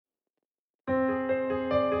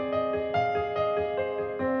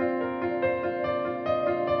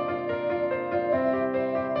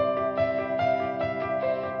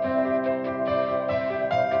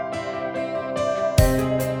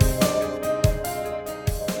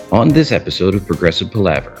On this episode of Progressive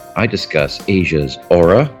Palaver, I discuss Asia's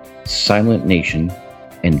Aura, Silent Nation,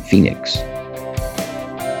 and Phoenix.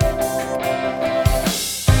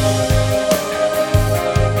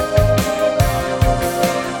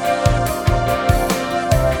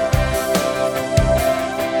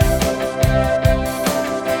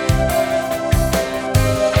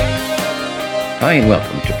 Hi and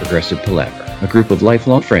welcome to Progressive Palaver, a group of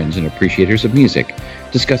lifelong friends and appreciators of music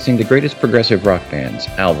discussing the greatest progressive rock bands,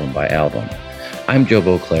 album by album. I'm Joe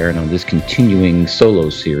Beauclair, and on this continuing solo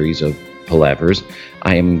series of Palavers,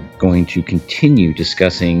 I am going to continue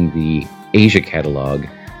discussing the Asia catalog,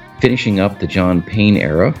 finishing up the John Payne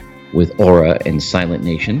era with Aura and Silent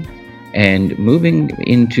Nation, and moving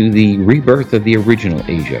into the rebirth of the original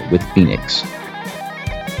Asia with Phoenix.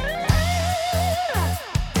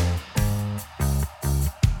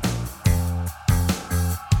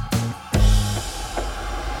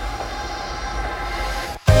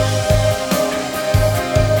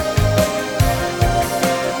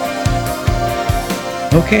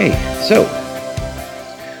 Okay, so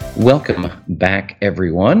welcome back,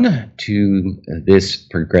 everyone, to this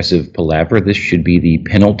Progressive Palaver. This should be the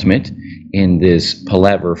penultimate in this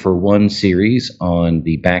Palaver for One series on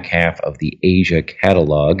the back half of the Asia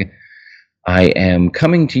catalog. I am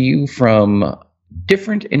coming to you from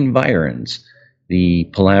different environs. The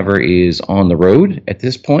Palaver is on the road at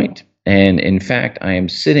this point, and in fact, I am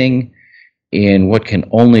sitting in what can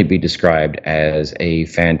only be described as a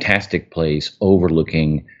fantastic place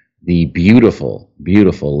overlooking the beautiful,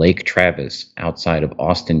 beautiful Lake Travis outside of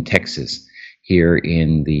Austin, Texas, here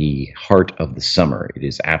in the heart of the summer. It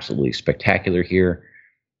is absolutely spectacular here,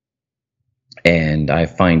 and I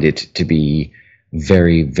find it to be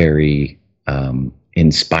very, very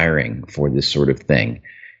inspiring for this sort of thing.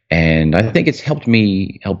 And I think it's helped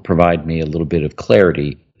provide me a little bit of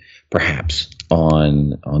clarity, perhaps,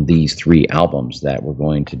 on these three albums that we're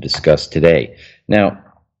going to discuss today. Now,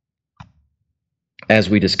 as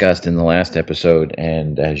we discussed in the last episode,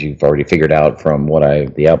 and as you've already figured out from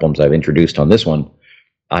the albums I've introduced on this one,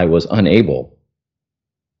 I was unable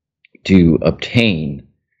to obtain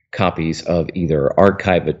copies of either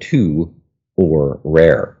Archiva 2 or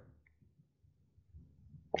Rare.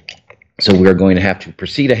 So we're going to have to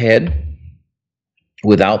proceed ahead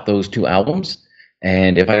without those two albums.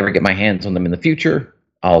 And if I ever get my hands on them in the future,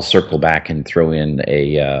 I'll circle back and throw in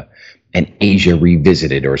an Asia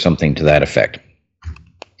Revisited or something to that effect.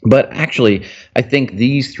 But actually, I think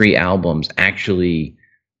these three albums actually,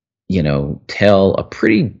 tell a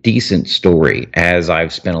pretty decent story, as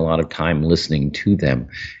I've spent a lot of time listening to them.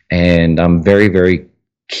 And I'm very, very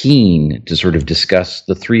keen to sort of discuss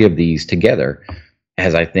the three of these together,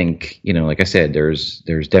 as I think, like I said, there's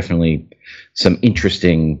definitely some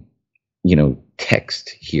interesting text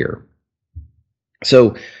here.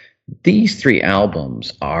 So these three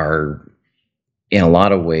albums are in a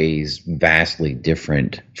lot of ways vastly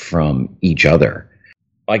different from each other.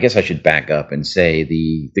 I guess I should back up and say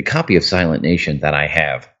the copy of Silent Nation that I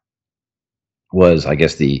have was, I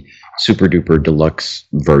guess, the super duper deluxe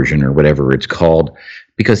version or whatever it's called,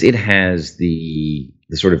 because it has the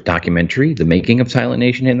sort of documentary, the making of Silent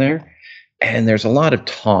Nation in there. And there's a lot of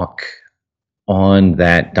talk on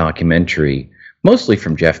that documentary, mostly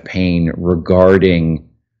from Jeff Payne, regarding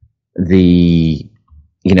the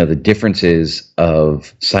differences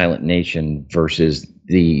of Silent Nation versus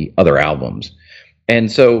the other albums.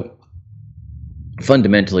 And so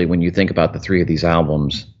fundamentally, when you think about the three of these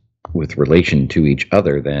albums with relation to each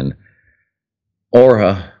other, then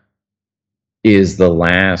Aura is the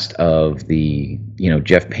last of the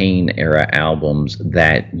Jeff Payne era albums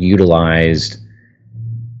that utilized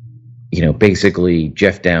basically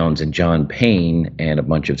Jeff Downes and John Payne and a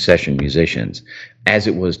bunch of session musicians, as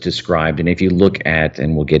it was described. And if you look at,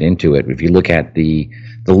 and we'll get into it, if you look at the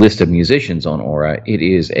list of musicians on Aura, it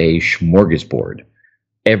is a smorgasbord.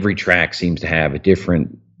 Every track seems to have a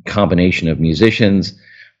different combination of musicians,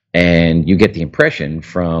 and you get the impression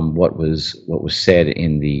from what was said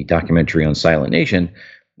in the documentary on Silent Nation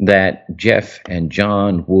that Jeff and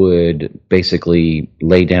John would basically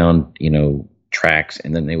lay down, tracks,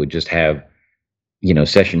 and then they would just have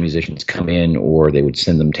session musicians come in, or they would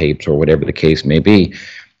send them tapes, or whatever the case may be.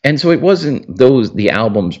 And so it wasn't the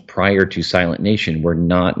albums prior to Silent Nation were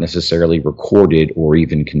not necessarily recorded or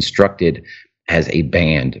even constructed as a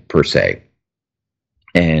band per se.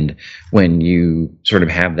 And when you sort of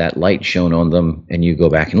have that light shown on them and you go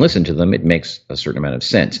back and listen to them, it makes a certain amount of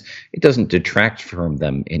sense. It doesn't detract from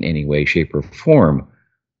them in any way, shape, or form,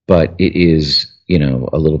 but it is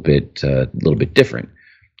a little bit different.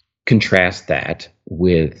 Contrast that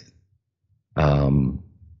with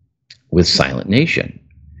Silent Nation.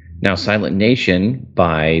 Now, Silent Nation,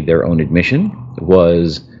 by their own admission,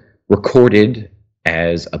 was recorded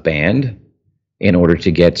as a band in order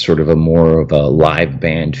to get sort of a more of a live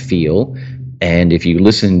band feel. And if you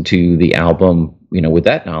listen to the album, with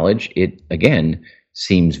that knowledge, it again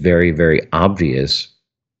seems very, very obvious,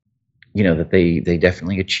 that they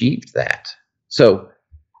definitely achieved that. So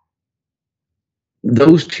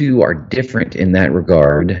those two are different in that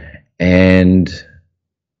regard. And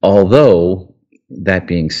although that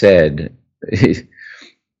being said,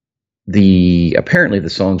 apparently the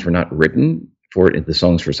songs were not written the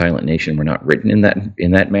songs for Silent Nation were not written in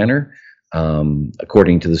that manner.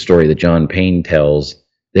 According to the story that John Payne tells,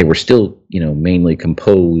 they were still, mainly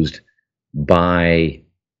composed by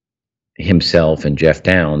himself and Jeff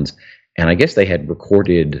Downes, and I guess they had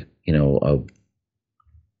recorded,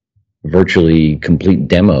 virtually complete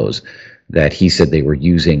demos that he said they were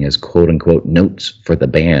using as quote unquote notes for the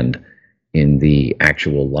band in the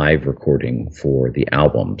actual live recording for the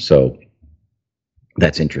album. So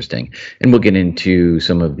that's interesting. And we'll get into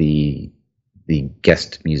some of the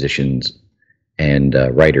guest musicians and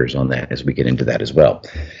writers on that as we get into that as well.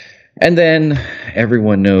 And then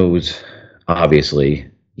everyone knows, obviously,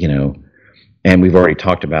 and we've already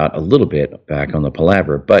talked about a little bit back on the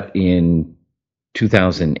Palaver, but in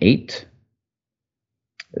 2008,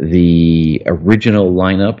 the original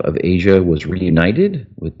lineup of Asia was reunited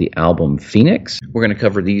with the album Phoenix. We're going to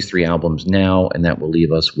cover these three albums now, and that will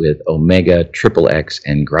leave us with Omega, Triple X,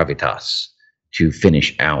 and Gravitas to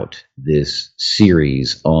finish out this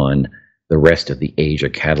series on the rest of the Asia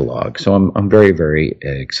catalog. So I'm very, very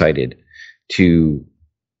excited to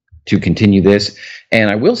continue this. And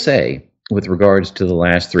I will say, with regards to the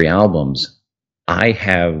last three albums, I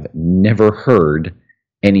have never heard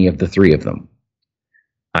any of the three of them.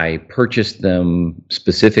 I purchased them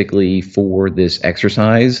specifically for this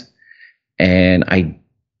exercise, and I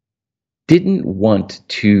didn't want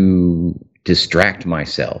to distract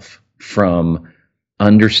myself from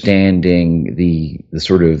understanding the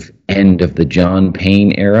sort of end of the John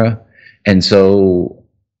Payne era. And so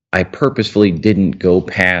I purposefully didn't go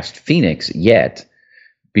past Phoenix yet,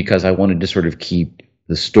 because I wanted to sort of keep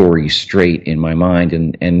the story straight in my mind.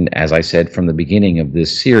 And as I said from the beginning of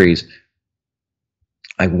this series,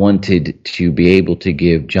 I wanted to be able to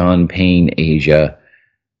give John Payne Asia,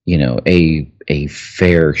 a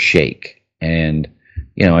fair shake. And,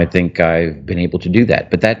 I think I've been able to do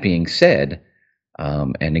that. But that being said,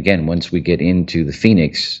 and again, once we get into the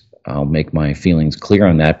Phoenix, I'll make my feelings clear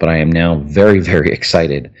on that. But I am now very, very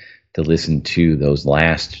excited to listen to those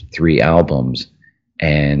last three albums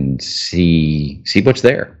and see what's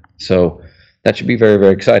there. So that should be very,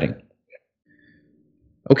 very exciting.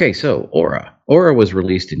 Okay, so Aura. Aura was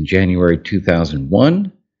released in January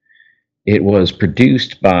 2001. It was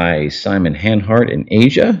produced by Simon Hanhart in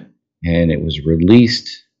Asia, and it was released,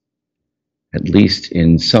 at least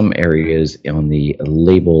in some areas, on the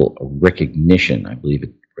label Recognition. I believe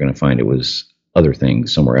we're going to find it was other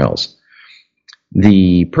things somewhere else.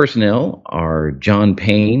 The personnel are John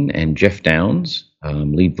Payne and Jeff Downes,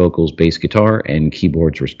 lead vocals, bass guitar, and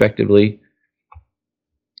keyboards respectively,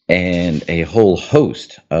 and a whole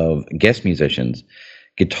host of guest musicians.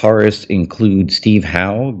 Guitarists include Steve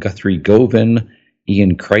Howe, Guthrie Govan,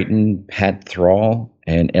 Ian Crichton, Pat Thrall,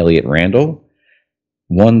 and Elliot Randall.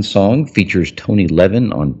 One song features Tony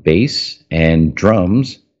Levin on bass, and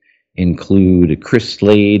drums include Chris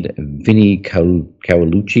Slade, Vinnie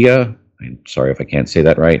Cawaluccia, I'm sorry if I can't say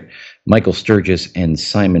that right, Michael Sturgis, and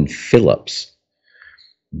Simon Phillips.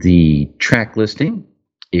 The track listing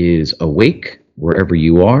is Awake, Wherever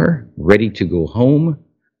You Are, Ready to Go Home,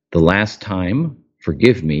 The Last Time,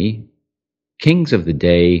 Forgive Me, Kings of the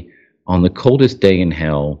Day, On the Coldest Day in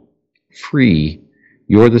Hell, Free,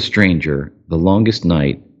 You're the Stranger, The Longest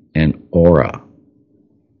Night, and Aura.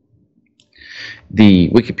 The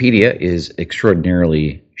Wikipedia is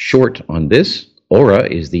extraordinarily short on this. Aura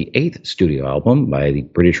is the 8th studio album by the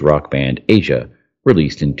British rock band Asia,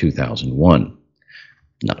 released in 2001.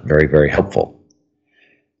 Not very, very helpful.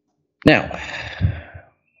 Now,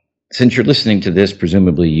 since you're listening to this,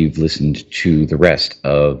 presumably you've listened to the rest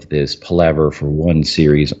of this Palaver for One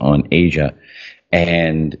series on Asia,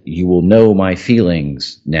 and you will know my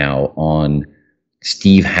feelings now on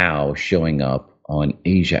Steve Howe showing up on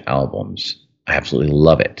Asia albums. I absolutely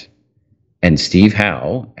love it. And Steve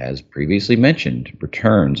Howe, as previously mentioned,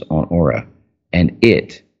 returns on Aura, and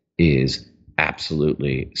it is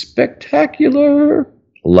absolutely spectacular.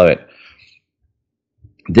 Love it.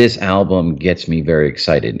 This album gets me very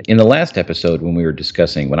excited. In the last episode, when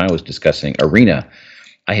I was discussing Arena,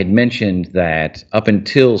 I had mentioned that up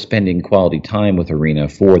until spending quality time with Arena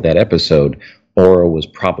for that episode, Aura was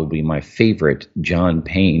probably my favorite John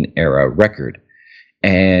Payne era record.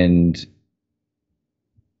 And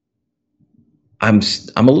I'm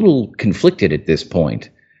a little conflicted at this point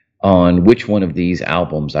on which one of these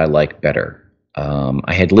albums I like better.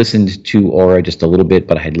 I had listened to Aura just a little bit,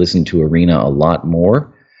 but I had listened to Arena a lot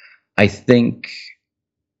more. I think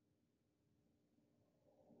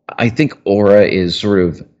Aura is sort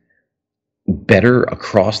of better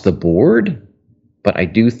across the board, but I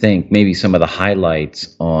do think maybe some of the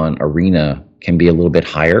highlights on Arena can be a little bit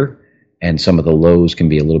higher, and some of the lows can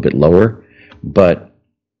be a little bit lower. But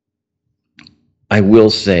I will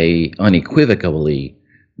say unequivocally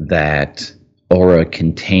that Aura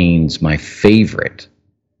contains my favorite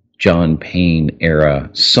John Payne era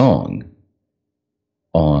song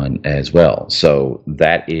on as well. So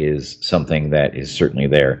that is something that is certainly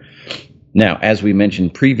there. Now, as we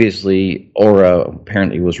mentioned previously, Aura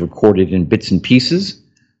apparently was recorded in bits and pieces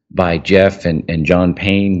by Jeff and John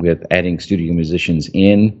Payne, with adding studio musicians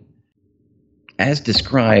in. As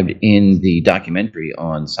described in the documentary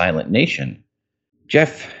on Silent Nation,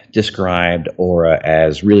 Jeff described Aura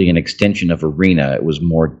as really an extension of Arena. It was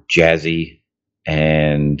more jazzy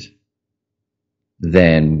and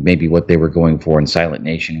than maybe what they were going for in Silent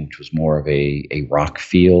Nation, which was more of a rock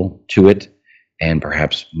feel to it, and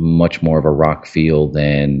perhaps much more of a rock feel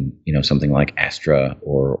than, you know, something like Astra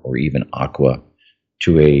or even Aqua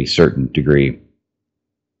to a certain degree.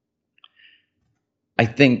 I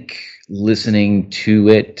think listening to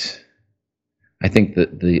it, I think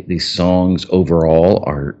that the songs overall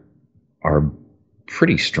are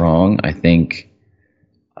pretty strong. I think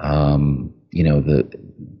you know,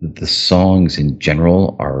 the songs in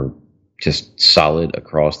general are just solid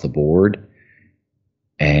across the board.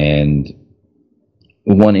 And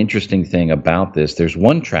one interesting thing about this, there's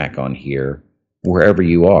one track on here, Wherever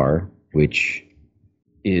You Are, which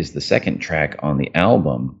is the second track on the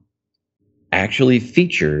album, actually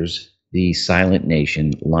features the Silent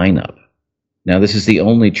Nation lineup. Now, this is the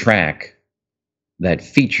only track that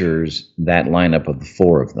features that lineup of the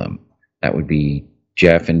four of them. That would be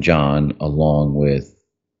Jeff and John, along with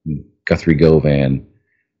Guthrie Govan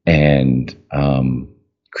and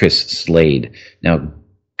Chris Slade. Now,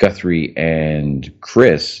 Guthrie and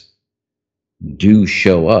Chris do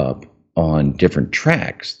show up on different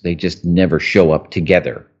tracks. They just never show up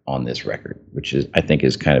together on this record, which is, I think,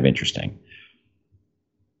 is kind of interesting.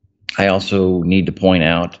 I also need to point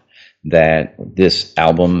out that this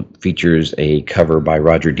album features a cover by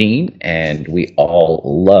Roger Dean, and we all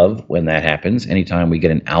love when that happens. Anytime we get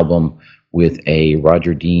an album with a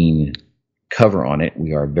Roger Dean cover on it,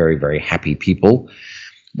 we are very, very happy people.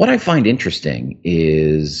 What I find interesting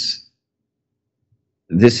is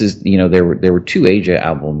this is, you know, there were two Aja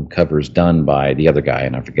album covers done by the other guy,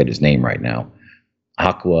 and I forget his name right now,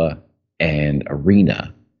 Aqua and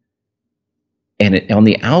Arena. And on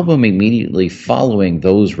the album immediately following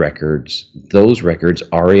those records,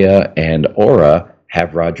 Aria and Aura,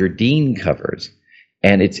 have Roger Dean covers.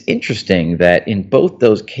 And it's interesting that in both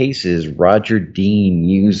those cases, Roger Dean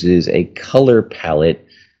uses a color palette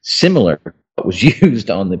similar to what was used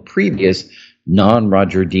on the previous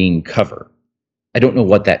non-Roger Dean cover. I don't know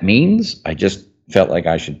what that means. I just felt like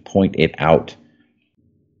I should point it out.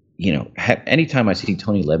 You know, anytime I see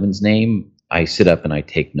Tony Levin's name, I sit up and I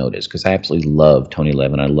take notice, because I absolutely love Tony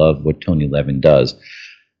Levin. I love what Tony Levin does.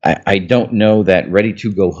 I don't know that Ready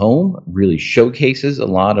to Go Home really showcases a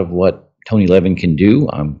lot of what Tony Levin can do.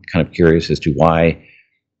 I'm kind of curious as to why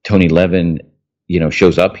Tony Levin, you know,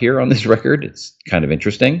 shows up here on this record. It's kind of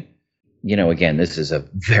interesting. You know, again, this is a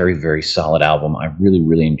very, very solid album. I really,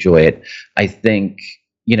 really enjoy it. I think,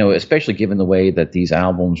 you know, especially given the way that these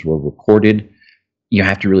albums were recorded, you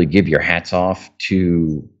have to really give your hats off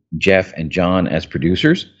to Jeff and John as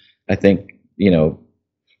producers. I think, you know,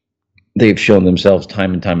 they've shown themselves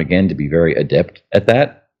time and time again to be very adept at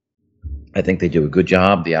that. I think they do a good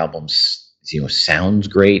job. The album, you know, sounds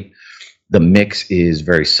great. The mix is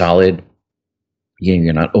very solid.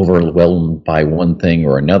 You're not overwhelmed by one thing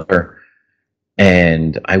or another.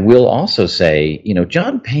 And I will also say, you know,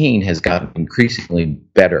 John Payne has gotten increasingly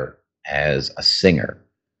better as a singer.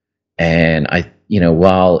 And you know,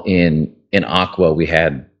 while in Aqua we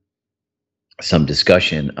had some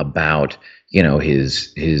discussion about, you know,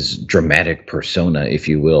 his dramatic persona, if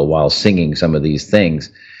you will, while singing some of these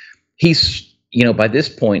things, he's, you know, by this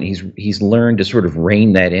point he's learned to sort of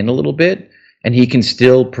rein that in a little bit, and he can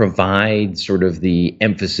still provide sort of the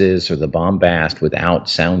emphasis or the bombast without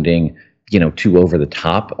sounding, you know, too over the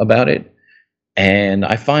top about it. And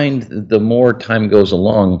I find the more time goes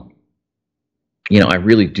along, you know, I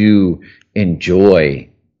really do enjoy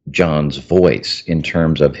John's voice in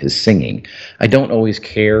terms of his singing. I don't always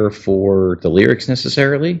care for the lyrics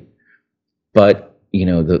necessarily, but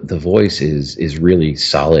the voice is really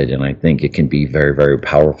solid, and I think it can be very, very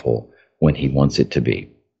powerful when he wants it to be.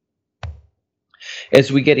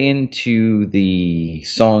 As we get into the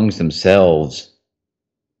songs themselves,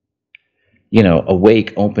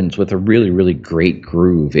 Awake opens with a really, really great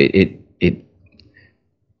groove. From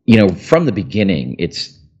the beginning,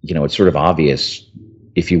 it's sort of obvious,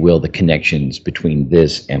 if you will, the connections between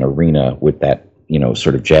this and Arena with that,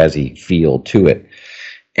 sort of jazzy feel to it.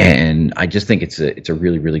 And I just think it's a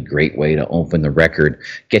really, really great way to open the record,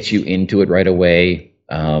 gets you into it right away,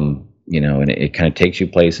 and it kind of takes you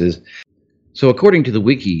places. So according to the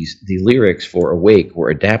wikis, the lyrics for Awake were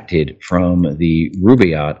adapted from the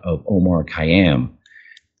Rubaiyat of Omar Khayyam.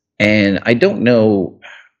 And I don't know,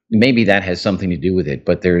 maybe that has something to do with it,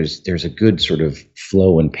 but there's a good sort of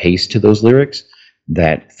flow and pace to those lyrics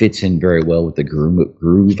that fits in very well with the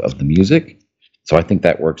groove of the music. So I think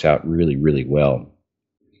that works out really, really well.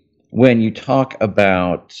 When you talk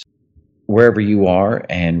about Wherever You Are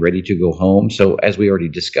and Ready to Go Home, so as we already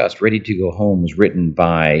discussed, Ready to Go Home was written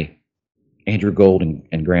by Andrew Gold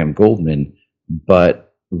and Graham Goldman,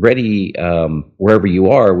 but Wherever You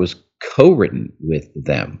Are was co-written with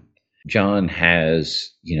them. John has,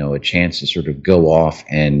 a chance to sort of go off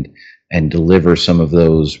and deliver some of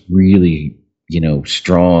those really,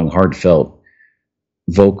 strong, heartfelt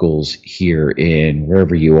vocals here in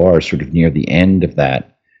Wherever You Are, sort of near the end of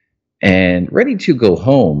that. And Ready to Go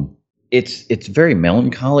Home, it's very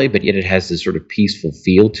melancholy, but yet it has this sort of peaceful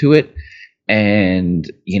feel to it.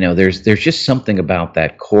 And there's just something about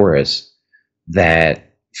that chorus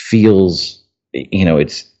that feels,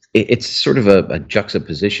 it's sort of a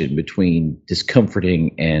juxtaposition between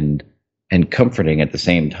discomforting and comforting at the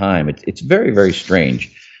same time. It's very, very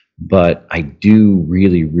strange, but I do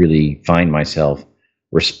really, really find myself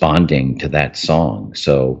responding to that song.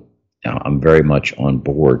 So I'm very much on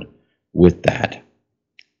board with that.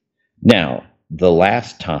 Now, the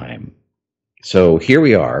last time. So here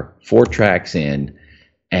we are, 4 tracks in,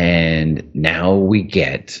 and now we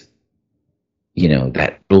get,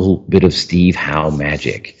 that little bit of Steve Howe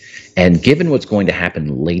magic. And given what's going to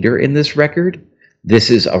happen later in this record,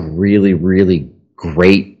 this is a really, really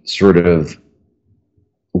great sort of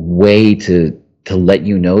way to let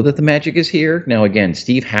you know that the magic is here. Now, again,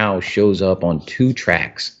 Steve Howe shows up on 2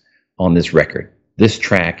 tracks on this record, this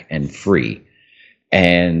track and Free.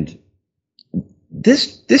 And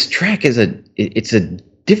this track is it's a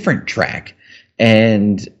different track,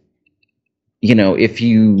 and if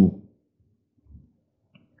you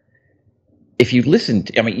listen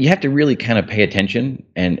to, you have to really kind of pay attention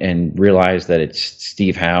and realize that it's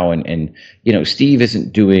Steve Howe, and Steve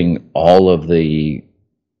isn't doing all of the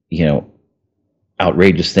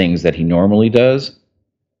outrageous things that he normally does,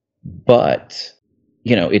 but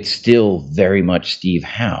it's still very much Steve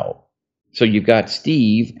Howe. So you've got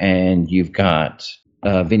Steve and you've got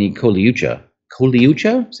Vinnie Colaiuta.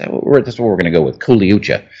 Colaiuta? That's what we're going to go with.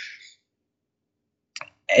 Colaiuta.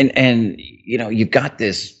 And you've got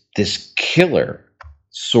this killer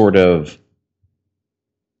sort of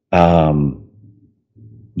vibe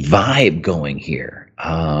going here.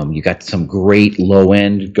 You got some great low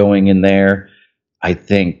end going in there. I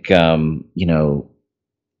think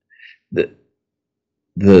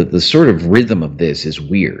the sort of rhythm of this is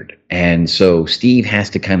weird, and so Steve has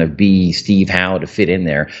to kind of be Steve Howe to fit in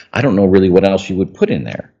there. I don't know really what else you would put in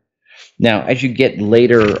there. Now, as you get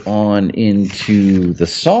later on into the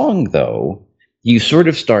song, though, you sort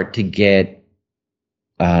of start to get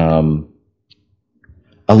a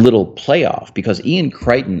little playoff, because Ian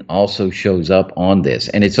Crichton also shows up on this,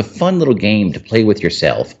 and it's a fun little game to play with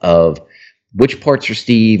yourself of which parts are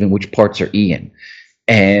Steve and which parts are Ian.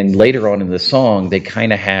 And later on in the song, they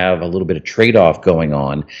kind of have a little bit of trade-off going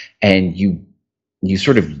on, and you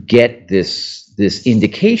sort of get this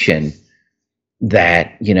indication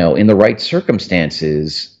that in the right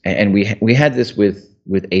circumstances, and we had this with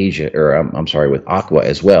Asia, or I'm sorry, with Aqua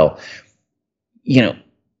as well.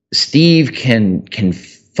 Steve can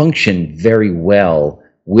function very well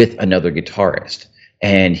with another guitarist,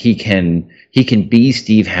 and he can be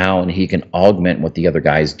Steve Howe, and he can augment what the other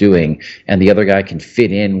guy's doing, and the other guy can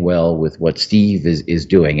fit in well with what Steve is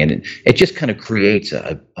doing, and it just kind of creates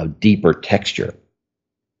a deeper texture.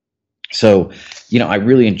 So, I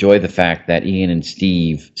really enjoy the fact that Ian and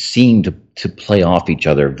Steve seem to play off each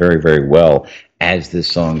other very, very well as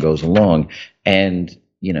this song goes along. And,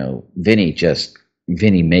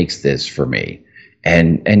 Vinny makes this for me.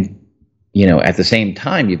 And at the same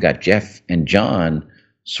time, you've got Jeff and John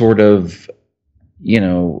sort of,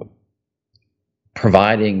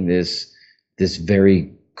 providing this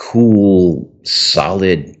very cool,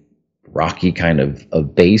 solid, rocky kind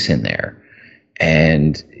of bass in there.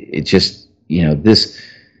 And it just, this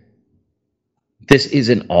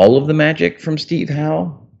isn't all of the magic from Steve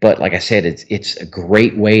Howe, but like I said, it's a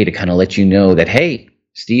great way to kind of let you know that, hey,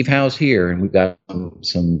 Steve Howe's here, and we've got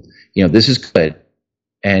some this is good.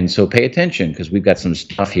 And so pay attention, because we've got some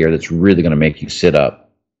stuff here that's really going to make you sit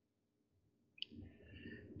up.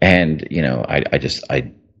 And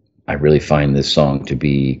I really find this song to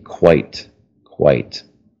be quite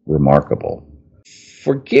remarkable.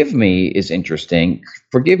 Forgive Me is interesting.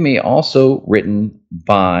 Forgive Me, also written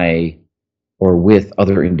by or with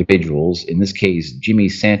other individuals, in this case, Jimmy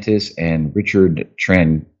Santis and Richard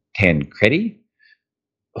Tancredi,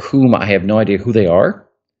 whom I have no idea who they are.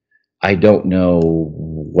 I don't know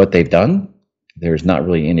what they've done. There's not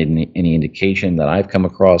really any indication that I've come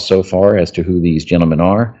across so far as to who these gentlemen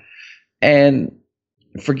are. And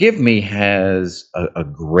Forgive Me has a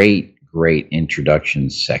great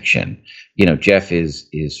introduction section. Jeff is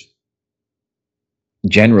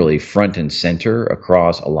generally front and center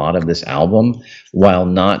across a lot of this album, while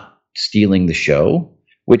not stealing the show,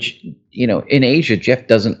 which, in Asia, Jeff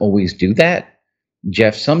doesn't always do that.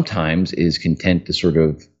 Jeff sometimes is content to sort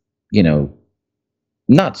of,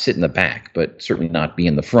 not sit in the back, but certainly not be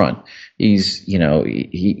in the front. He's,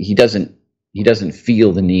 he doesn't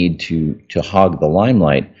feel the need to hog the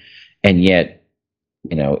limelight, and yet,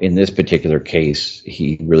 in this particular case,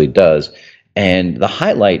 he really does. And the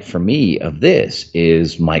highlight for me of this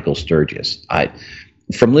is Michael Sturgis.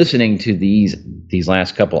 From listening to these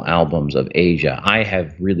last couple albums of Asia, I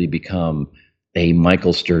have really become a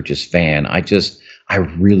Michael Sturgis fan. I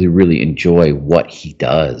really enjoy what he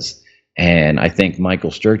does. And I think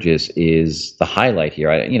Michael Sturgis is the highlight here.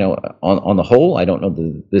 On the whole, I don't know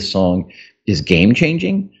that this song is game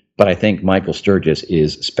changing, but I think Michael Sturgis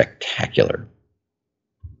is spectacular.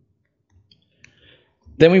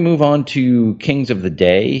 Then we move on to Kings of the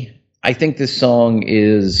Day. I think this song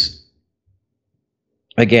is,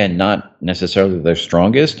 again, not necessarily their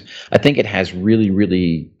strongest. I think it has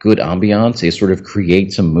really good ambiance. It sort of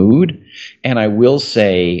creates a mood. And I will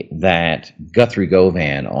say that Guthrie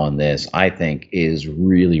Govan on this, I think, is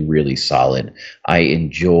really solid. I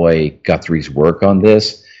enjoy Guthrie's work on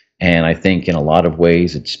this. And I think in a lot of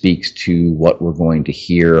ways it speaks to what we're going to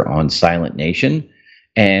hear on Silent Nation.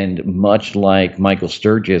 And much like Michael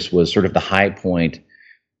Sturgis was sort of the high point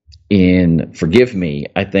in Forgive Me,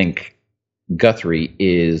 I think Guthrie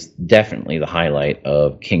is definitely the highlight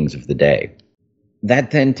of Kings of the Day.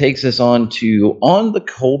 That then takes us on to On the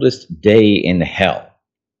Coldest Day in Hell.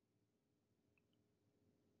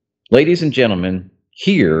 Ladies and gentlemen,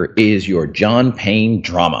 here is your John Payne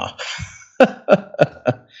drama.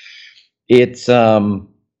 It's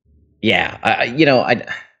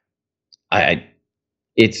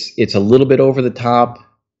it's a little bit over the top.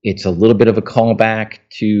 It's a little bit of a callback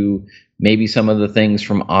to maybe some of the things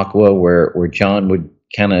from Aqua, where John would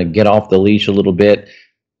kind of get off the leash a little bit.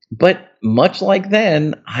 But much like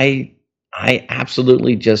then, I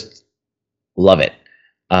absolutely just love it.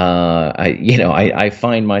 I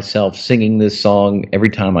find myself singing this song every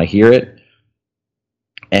time I hear it,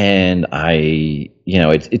 and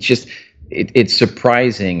it's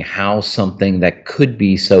surprising how something that could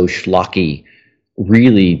be so schlocky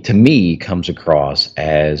really, to me, comes across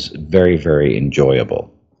as very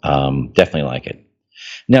enjoyable. Definitely like it.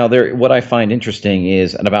 Now, what I find interesting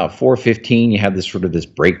is at about 4:15, you have this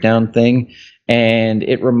breakdown thing, and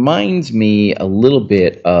it reminds me a little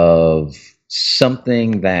bit of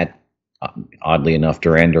something that, oddly enough,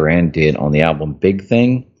 Duran Duran did on the album Big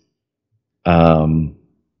Thing.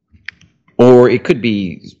 Or it could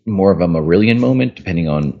be more of a Marillion moment, depending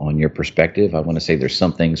on your perspective. I want to say there's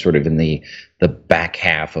something sort of in the back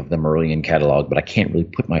half of the Marillion catalog, but I can't really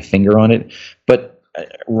put my finger on it. But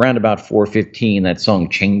around about 4:15, that song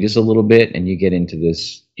changes a little bit, and you get into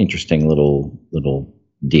this interesting little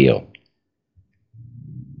deal.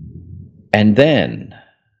 And then,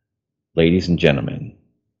 ladies and gentlemen,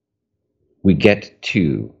 we get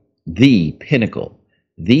to the pinnacle,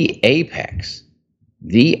 the apex,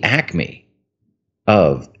 the acme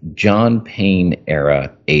of John Payne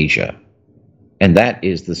era Asia, and that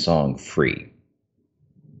is the song Free.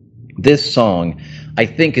 This song, I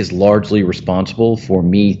think, is largely responsible for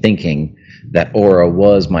me thinking that Aura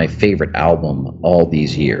was my favorite album all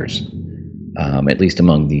these years, at least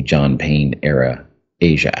among the John Payne era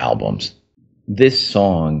Asia albums. This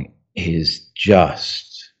song is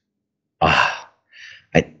just,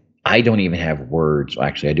 I I don't even have words. Well,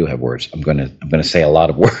 actually, I do have words. I'm gonna say a lot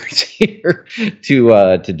of words here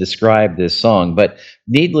to describe this song. But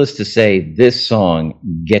needless to say, this song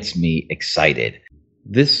gets me excited.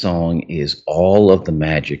 This song is all of the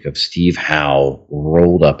magic of Steve Howe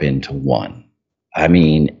rolled up into one. I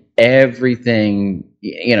mean, everything,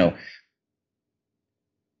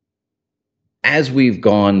 as we've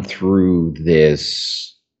gone through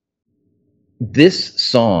this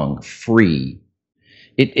song, Free,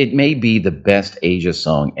 it may be the best Asia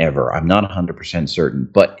song ever. I'm not 100% certain,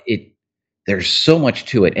 but there's so much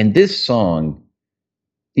to it. And this song,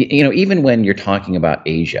 even when you're talking about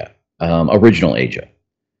Asia, original Asia,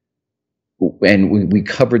 and we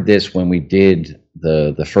covered this when we did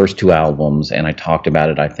the first two albums, and I talked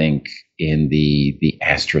about it, I think, in the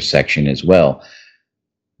Astra section as well.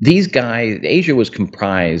 These guys, Asia was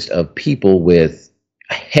comprised of people with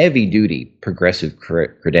heavy duty progressive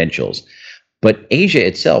credentials, but Asia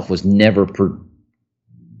itself was never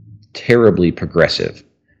terribly progressive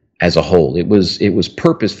as a whole. It was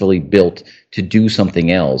purposefully built to do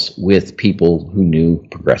something else with people who knew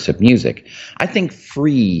progressive music. I think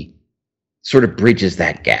Free sort of bridges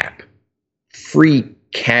that gap. Free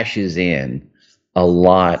cashes in a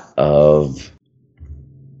lot of.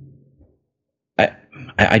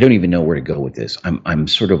 I don't even know where to go with this. I'm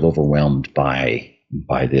sort of overwhelmed by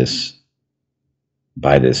this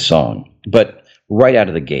song. But right out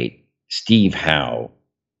of the gate, Steve Howe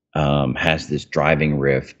has this driving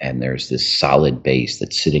riff, and there's this solid bass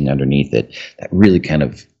that's sitting underneath it that really kind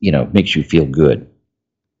of makes you feel good.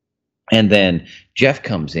 And then Jeff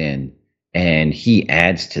comes in and he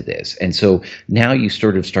adds to this, and so now you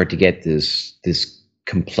sort of start to get this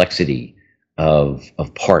complexity of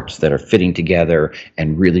parts that are fitting together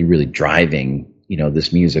and really, really driving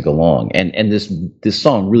this music along, and this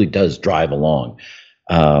song really does drive along.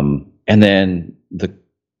 And then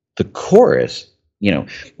the chorus,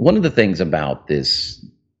 one of the things about this,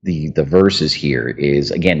 the verses here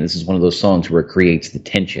is, again, this is one of those songs where it creates the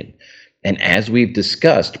tension. And as we've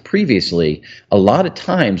discussed previously, a lot of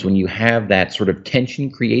times when you have that sort of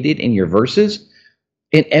tension created in your verses,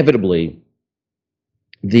 inevitably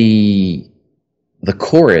the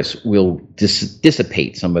chorus will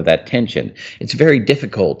dissipate some of that tension. It's very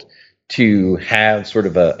difficult to have sort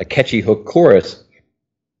of a catchy hook chorus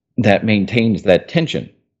that maintains that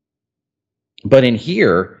tension. But in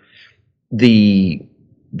here, the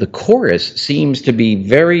chorus seems to be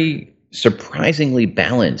very surprisingly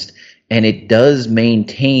balanced, and it does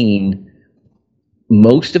maintain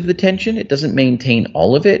most of the tension. It doesn't maintain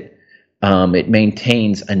all of it. It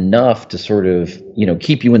maintains enough to sort of,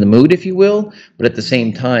 keep you in the mood, if you will, but at the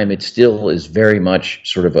same time, it still is very much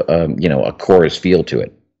sort of a chorus feel to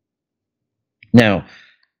it. Now,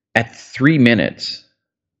 at 3 minutes,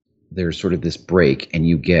 there's sort of this break, and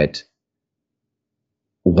you get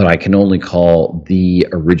what I can only call the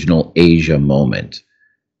original Asia moment.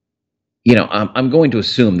 I'm going to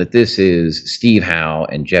assume that this is Steve Howe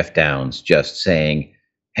and Jeff Downes just saying,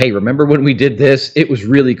 hey, remember when we did this? It was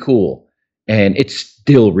really cool. And it's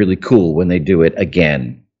still really cool when they do it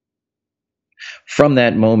again. From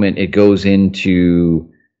that moment, it goes into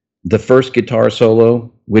the first guitar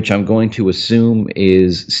solo, which I'm going to assume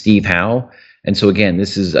is Steve Howe. And so again,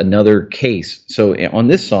 this is another case. So on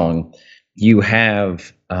this song, you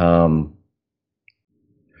have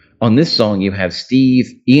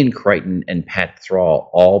Steve, Ian Crichton, and Pat Thrall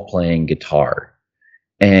all playing guitar.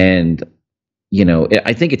 And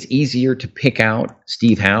I think it's easier to pick out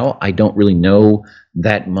Steve Howe. I don't really know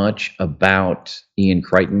that much about Ian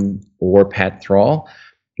Crichton or Pat Thrall,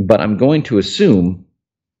 but I'm going to assume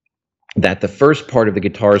that the first part of the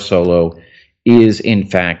guitar solo is, in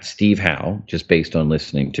fact, Steve Howe, just based on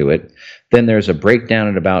listening to it. Then there's a breakdown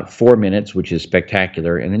at about 4 minutes, which is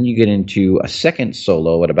spectacular, and then you get into a second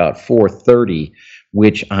solo at about 4:30,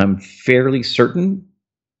 which I'm fairly certain,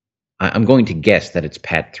 I'm going to guess that it's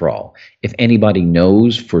Pat Thrall. If anybody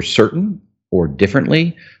knows for certain or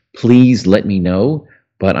differently, please let me know.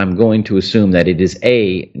 But I'm going to assume that it is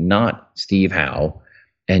A, not Steve Howe,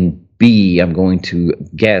 and B, I'm going to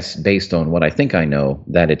guess, based on what I think I know,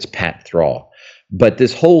 that it's Pat Thrall. But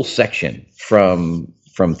this whole section from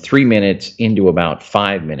 3 minutes into about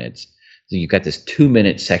 5 minutes, so you've got this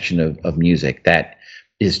 2-minute section of music that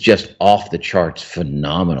is just off the charts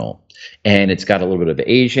phenomenal. And it's got a little bit of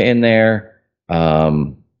Asia in there.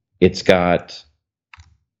 It's got,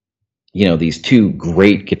 these two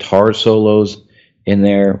great guitar solos in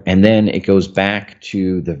there. And then it goes back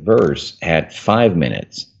to the verse at 5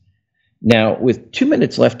 minutes. Now, with 2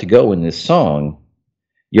 minutes left to go in this song,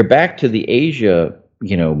 you're back to the Asia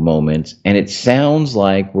moments, and it sounds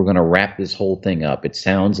like we're going to wrap this whole thing up. It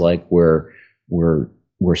sounds like we're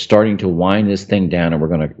starting to wind this thing down, and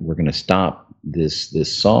we're going to stop this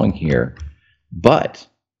song here. But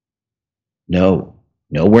no,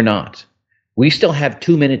 we're not. We still have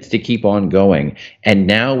 2 minutes to keep on going, and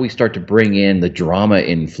now we start to bring in the drama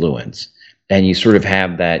influence, and you sort of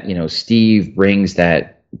have that. Steve brings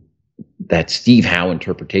that Steve Howe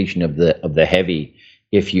interpretation of the heavy,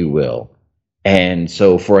 if you will. And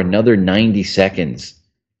so for another 90 seconds,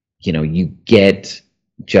 you get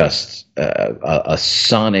just a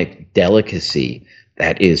sonic delicacy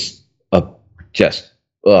that is just,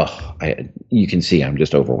 you can see I'm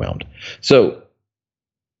just overwhelmed. So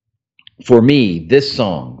for me, this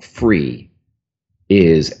song, Free,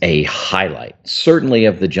 is a highlight, certainly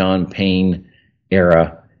of the John Payne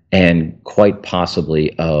era, and quite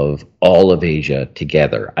possibly of all of Asia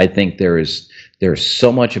together. I think there's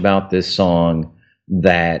so much about this song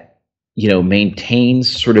that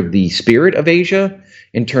maintains sort of the spirit of Asia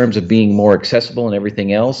in terms of being more accessible and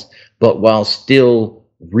everything else, but while still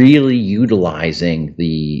really utilizing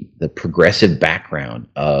the progressive background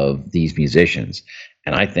of these musicians.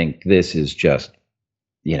 And I think this is just,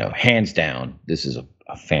 hands down, this is a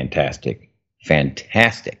fantastic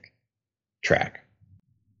track.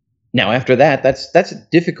 Now, after that, that's a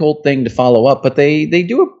difficult thing to follow up, but they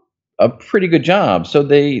do a pretty good job. So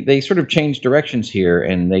they sort of change directions here,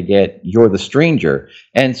 and they get You're the Stranger.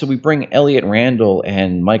 And so we bring Elliott Randall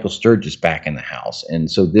and Michael Sturgis back in the house. And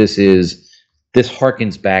so this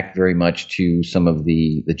harkens back very much to some of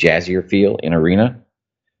the jazzier feel in Arena.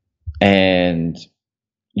 And,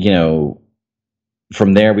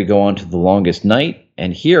 from there we go on to The Longest Night.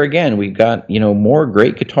 And here again, we've got, more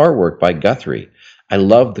great guitar work by Guthrie. I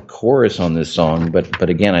love the chorus on this song, but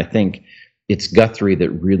again, I think it's Guthrie that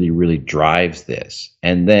really, really drives this.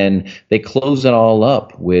 And then they close it all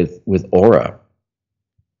up with Aura.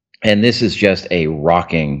 And this is just a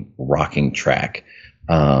rocking track.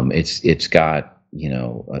 It's got,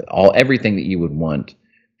 everything that you would want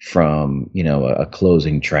from, a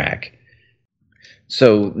closing track.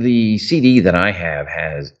 So the CD that I have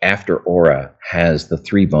has, after Aura, has the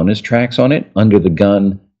 3 bonus tracks on it: Under the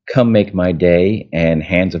Gun, Come Make My Day, and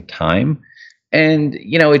Hands of Time. And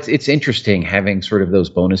it's interesting having sort of those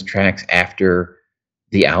bonus tracks after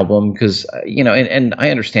the album, because and I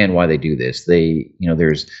understand why they do this. They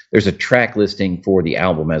there's a track listing for the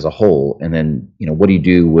album as a whole, and then what do you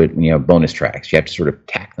do with bonus tracks? You have to sort of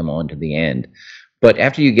tack them on to the end. But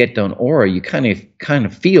after you get done Aura, you kind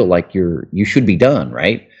of feel like you should be done,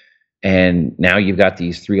 right? And now you've got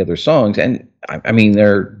these 3 other songs, and I mean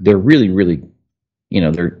they're really, really,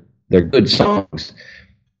 they're good songs.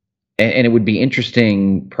 And it would be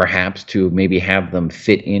interesting, perhaps, to maybe have them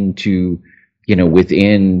fit into,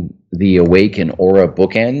 within the Awaken Aura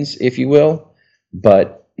bookends, if you will.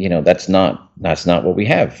 But that's not what we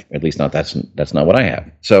have. At least that's not what I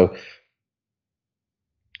have. So,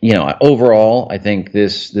 overall, I think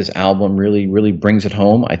this album really, really brings it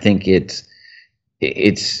home. I think it's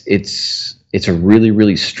a really,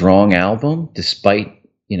 really strong album, despite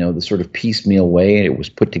the sort of piecemeal way it was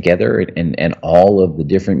put together, and all of the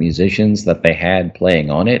different musicians that they had playing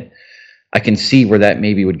on it. I can see where that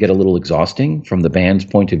maybe would get a little exhausting from the band's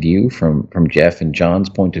point of view, from Jeff and John's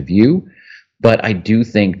point of view. But I do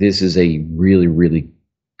think this is a really, really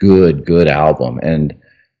good album. And,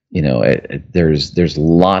 there's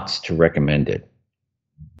lots to recommend it.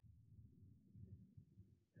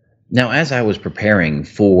 Now, as I was preparing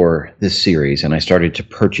for this series and I started to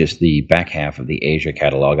purchase the back half of the Asia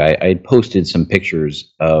catalog, I had posted some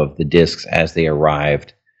pictures of the discs as they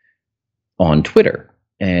arrived on Twitter.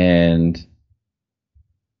 And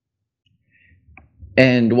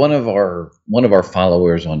one of our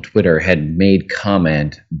followers on Twitter had made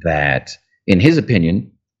comment that, in his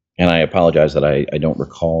opinion, and I apologize that I don't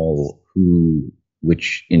recall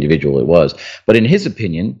which individual it was, but in his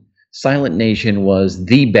opinion, Silent Nation was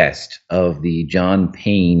the best of the John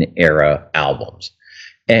Payne era albums.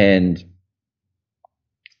 And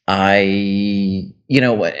when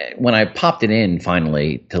I popped it in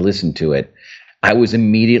finally to listen to it, I was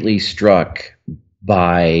immediately struck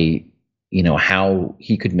by, how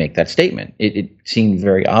he could make that statement. It seemed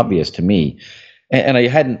very obvious to me. And I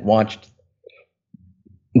hadn't watched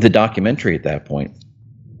the documentary at that point.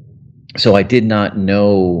 So I did not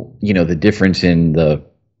know, the difference in the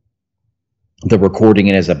recording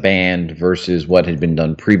it as a band versus what had been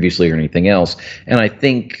done previously or anything else. And I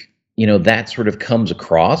think, that sort of comes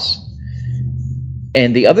across.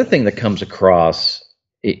 And the other thing that comes across,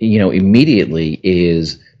 immediately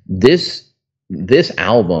is this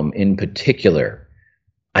album in particular.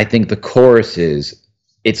 I think the choruses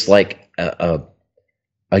it's like a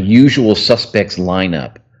usual suspects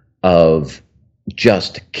lineup of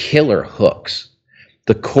just killer hooks.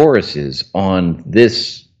 The choruses on the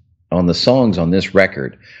songs on this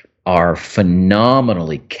record are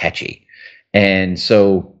phenomenally catchy. And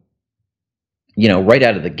so, right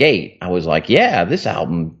out of the gate, I was like, yeah, this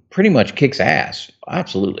album pretty much kicks ass.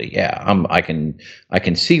 Absolutely. Yeah. I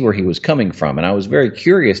can see where he was coming from. And I was very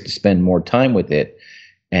curious to spend more time with it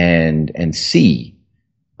and see,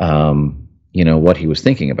 what he was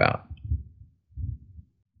thinking about.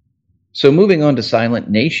 So moving on to Silent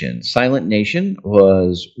Nation. Silent Nation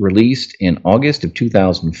was released in August of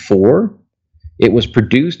 2004. It was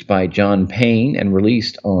produced by John Payne and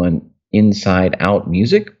released on Inside Out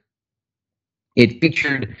Music. It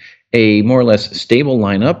featured a more or less stable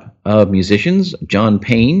lineup of musicians. John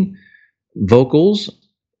Payne, vocals,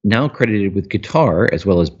 now credited with guitar as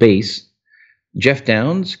well as bass. Jeff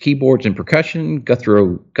Downs, keyboards and percussion.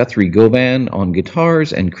 Guthrie Govan on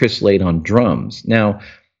guitars, and Chris Slade on drums. Now,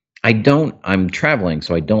 I'm traveling,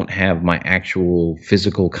 so I don't have my actual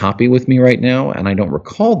physical copy with me right now, and I don't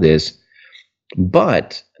recall this,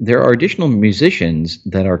 but there are additional musicians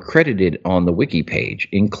that are credited on the wiki page,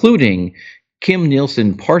 including Kim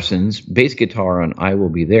Nielsen Parsons, bass guitar on I Will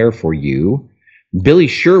Be There For You, Billy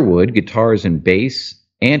Sherwood, guitars and bass,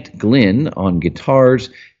 Ant Glynn on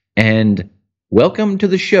guitars, and welcome to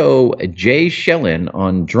the show, Jay Shellen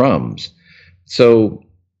on drums. So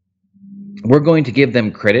we're going to give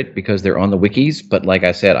them credit because they're on the wikis, but like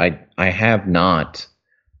I said, I have not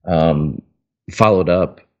been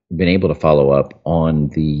able to follow up on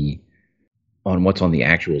what's on the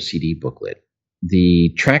actual CD booklet.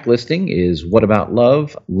 The track listing is What About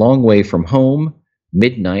Love, Long Way From Home,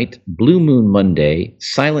 Midnight, Blue Moon Monday,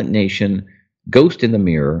 Silent Nation, Ghost in the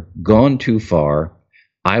Mirror, Gone Too Far,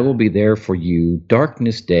 I Will Be There For You,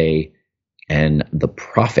 Darkness Day, and The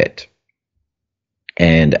Prophet.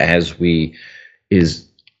 And as is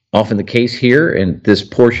often the case here in this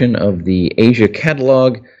portion of the Asia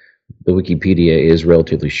catalog, the Wikipedia is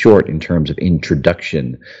relatively short in terms of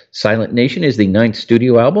introduction. Silent Nation is the 9th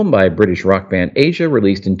studio album by British rock band Asia,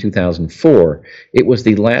 released in 2004. It was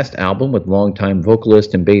the last album with longtime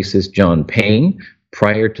vocalist and bassist John Payne,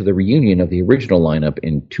 prior to the reunion of the original lineup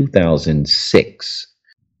in 2006.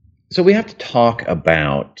 So we have to talk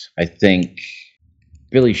about, I think,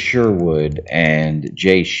 Billy Sherwood and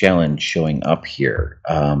Jay Shellen showing up here,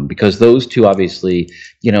 because those two, obviously,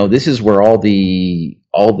 this is where all the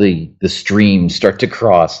streams start to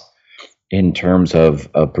cross in terms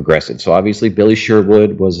of progressive. So obviously, Billy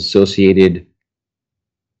Sherwood was associated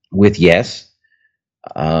with Yes.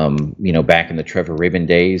 Back in the Trevor Rabin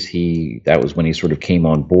days, that was when he sort of came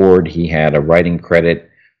on board. He had a writing credit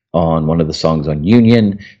on one of the songs on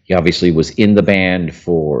Union. He obviously was in the band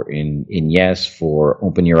in Yes for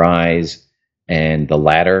Open Your Eyes and The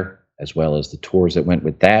Ladder, as well as the tours that went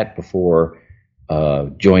with that, before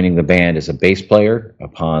joining the band as a bass player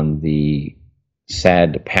upon the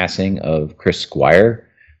sad passing of Chris Squire,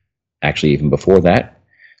 actually even before that.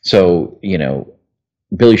 So,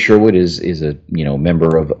 Billy Sherwood is a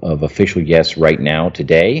member of official Yes right now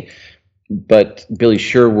today, but Billy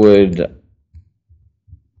Sherwood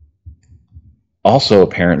also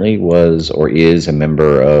apparently was or is a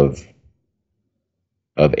member of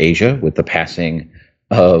Asia with the passing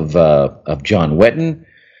of John Wetton.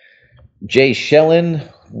 Jay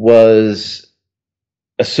Shellen was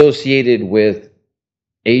associated with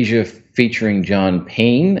Asia featuring John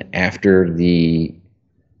Payne after the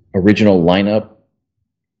original lineup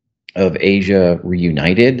of Asia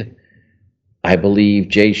reunited. I believe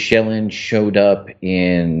Jay Shellen showed up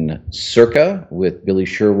in Circa with Billy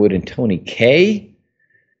Sherwood and Tony Kaye.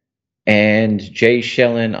 And Jay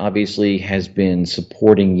Shellen obviously has been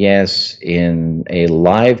supporting Yes in a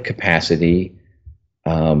live capacity,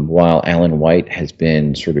 while Alan White has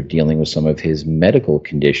been sort of dealing with some of his medical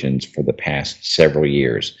conditions for the past several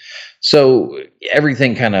years. So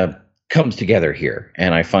everything kind of comes together here.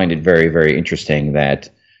 And I find it very, very interesting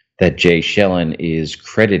that Jay Shellen is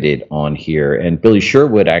credited on here, and Billy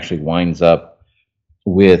Sherwood actually winds up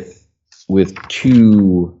with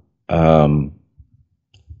two writing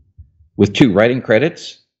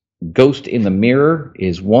credits. Ghost in the Mirror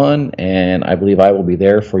is one, and I believe I Will Be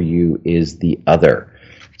There For You is the other.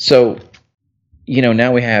 So,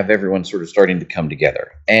 now we have everyone sort of starting to come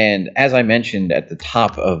together. And as I mentioned at the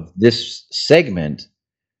top of this segment,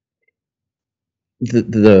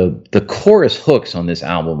 the chorus hooks on this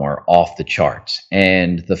album are off the charts,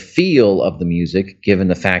 and the feel of the music, given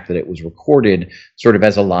the fact that it was recorded sort of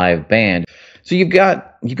as a live band. So you've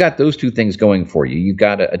got those two things going for you. You've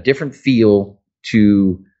got a different feel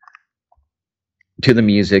to to the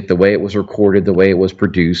music, the way it was recorded, the way it was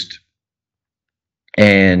produced.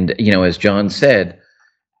 And, as John said,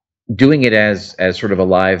 doing it as sort of a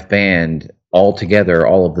live band all together,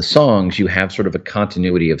 all of the songs, you have sort of a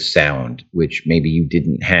continuity of sound, which maybe you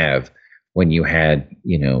didn't have when you had,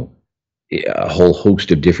 a whole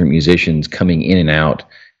host of different musicians coming in and out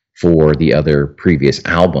for the other previous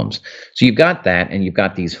albums. So you've got that, and you've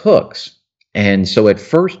got these hooks. And so at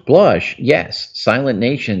first blush, yes, Silent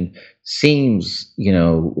Nation seems,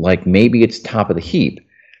 like maybe it's top of the heap.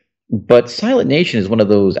 But Silent Nation is one of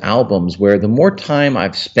those albums where the more time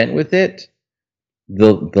I've spent with it,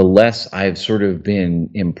 the less I've sort of been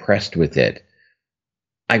impressed with it.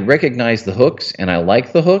 I recognize the hooks and I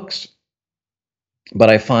like the hooks, but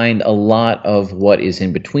I find a lot of what is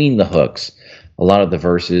in between the hooks, a lot of the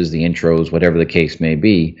verses, the intros, whatever the case may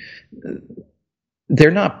be,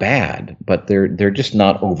 they're not bad, but they're just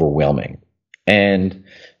not overwhelming. And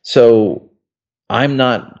so I'm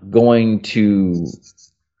not going to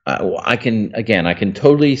I can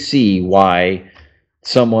totally see why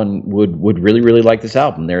someone would really, really like this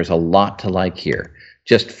album. There's a lot to like here.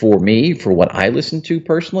 Just for me, for what I listen to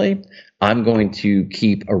personally, I'm going to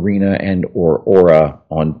keep Arena and or Aura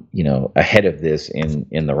on, ahead of this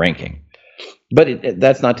in the ranking. But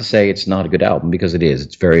that's not to say it's not a good album, because it is.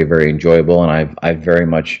 It's very, very enjoyable, and I've very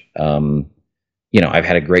much I've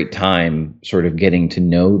had a great time sort of getting to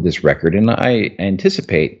know this record, and I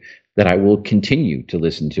anticipate that I will continue to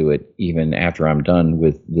listen to it even after I'm done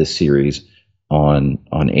with this series on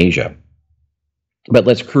Asia. But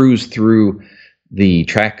let's cruise through the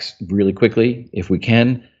tracks really quickly, if we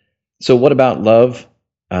can. So What About Love?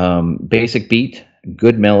 Basic beat,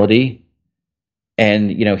 good melody,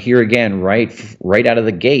 and here again, right out of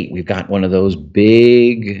the gate, we've got one of those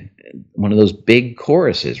big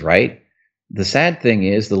choruses, right? The sad thing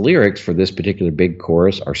is the lyrics for this particular big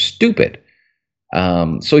chorus are stupid.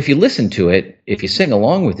 So if you listen to it, if you sing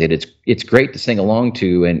along with it, it's great to sing along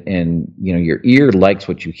to, and your ear likes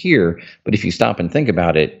what you hear. But if you stop and think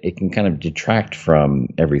about it, it can kind of detract from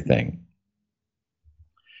everything.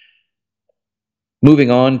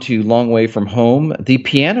 Moving on to Long Way From Home, the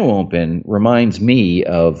piano open reminds me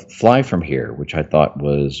of Fly From Here, which I thought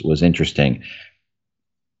was interesting.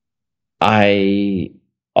 I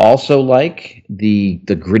also like the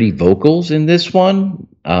gritty vocals in this one.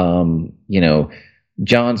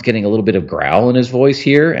 John's getting a little bit of growl in his voice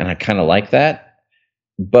here, and I kind of like that.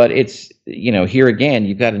 But it's, here again,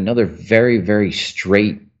 you've got another very, very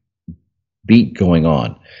straight beat going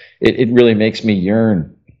on. It really makes me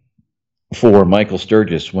yearn for Michael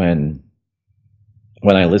Sturgis when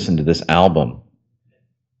I listen to this album.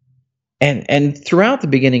 And throughout the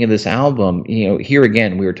beginning of this album, here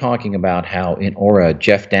again, we were talking about how in Aura,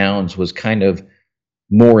 Jeff Downes was kind of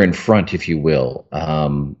more in front, if you will,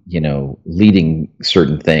 leading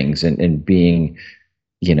certain things and being,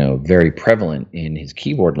 very prevalent in his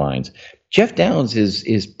keyboard lines. Jeff Downes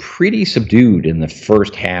is pretty subdued in the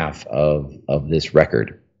first half of this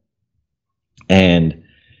record. And,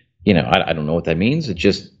 I don't know what that means.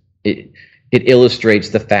 It illustrates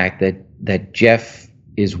the fact that Jeff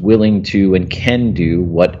is willing to and can do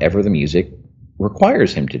whatever the music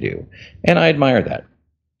requires him to do. And I admire that.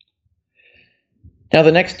 Now,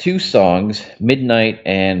 the next two songs, Midnight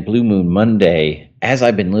and Blue Moon Monday, as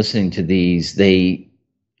I've been listening to these, they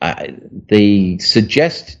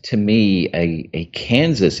suggest to me a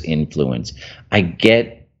Kansas influence. I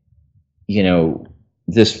get,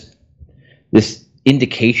 this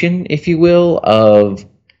indication, if you will, of,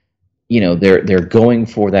 they're going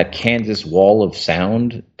for that Kansas wall of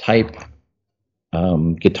sound type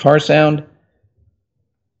guitar sound.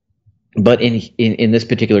 But in this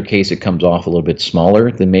particular case, it comes off a little bit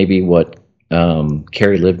smaller than maybe what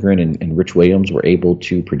Kerry Livgren and Rich Williams were able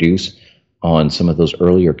to produce on some of those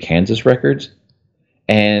earlier Kansas records.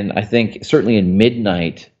 And I think certainly in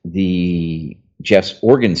Midnight, Jeff's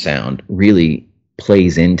organ sound really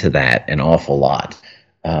plays into that an awful lot.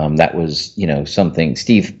 That was, something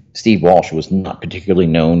Steve Walsh was not particularly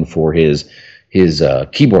known for his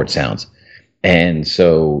keyboard sounds. And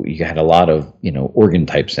so you had a lot of, organ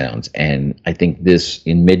type sounds. And I think this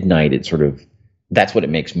in Midnight, that's what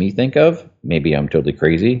it makes me think of. Maybe I'm totally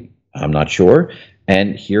crazy. I'm not sure.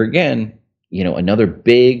 And here again, another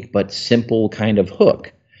big but simple kind of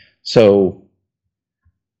hook. So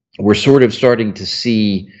we're sort of starting to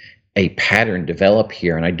see a pattern develop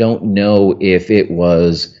here. And I don't know if it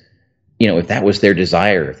was, if that was their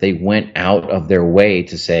desire, if they went out of their way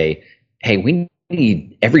to say, hey,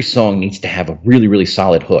 every song needs to have a really, really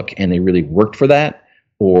solid hook, and they really worked for that,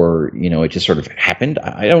 or it just sort of happened.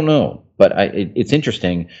 I don't know, but it's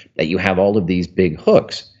interesting that you have all of these big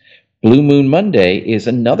hooks. Blue Moon Monday is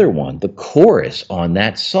another one. The chorus on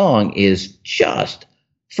that song is just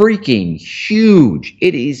freaking huge.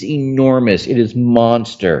 It is enormous. It is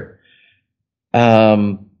monster. But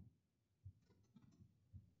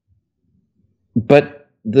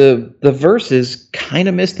the verses kind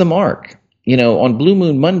of miss the mark. On Blue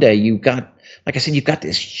Moon Monday, you've got, like I said, you've got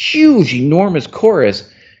this huge, enormous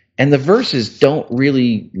chorus, and the verses don't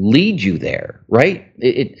really lead you there, right?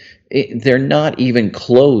 They're not even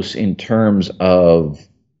close in terms of,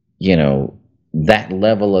 that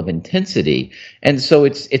level of intensity, and so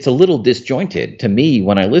it's a little disjointed to me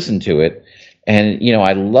when I listen to it. And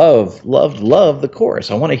I love the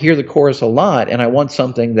chorus. I want to hear the chorus a lot, and I want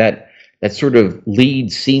something that sort of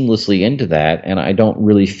leads seamlessly into that, and I don't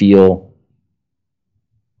really feel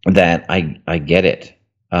that I get it.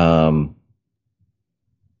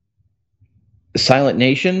 Silent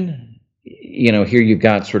Nation, here you've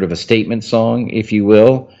got sort of a statement song, if you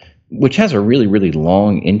will, which has a really, really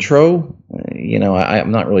long intro.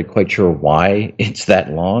 I'm not really quite sure why it's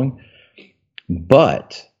that long,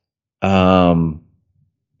 but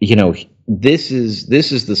this is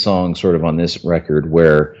the song sort of on this record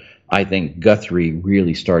where I think Guthrie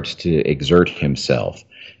really starts to exert himself,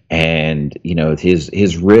 and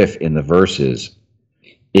his riff in the verses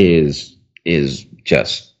is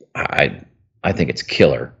just I think it's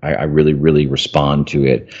killer. I really, really respond to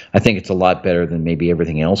it. I think it's a lot better than maybe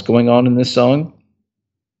everything else going on in this song.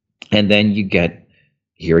 And then you get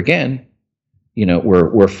here again,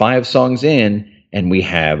 we're 5 songs in, and we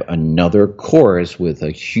have another chorus with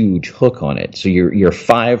a huge hook on it. So you're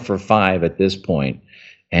 5 for 5 at this point,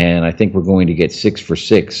 and I think we're going to get 6 for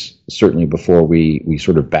 6 certainly before we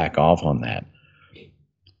sort of back off on that.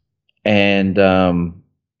 And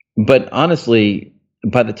but honestly,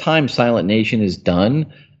 by the time Silent Nation is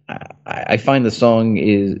done, I find the song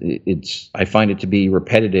I find it to be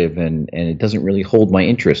repetitive, and it doesn't really hold my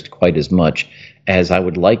interest quite as much as I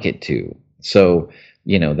would like it to. So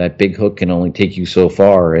that big hook can only take you so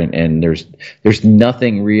far, and there's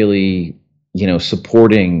nothing really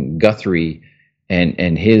supporting Guthrie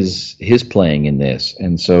and his playing in this,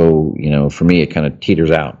 and so for me it kind of teeters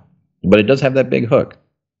out. But it does have that big hook.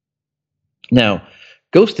 Now,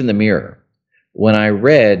 Ghost in the Mirror. When I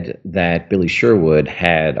read that Billy Sherwood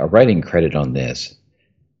had a writing credit on this,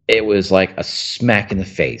 it was like a smack in the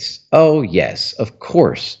face. Oh, yes, of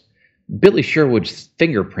course. Billy Sherwood's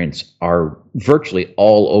fingerprints are virtually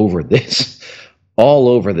all over this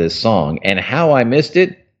song. And how I missed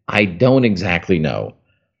it, I don't exactly know.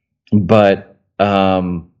 But,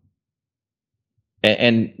 and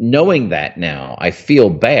knowing that now, I feel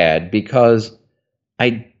bad because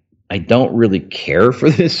I don't really care for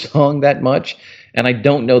this song that much, and I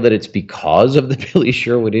don't know that it's because of the Billy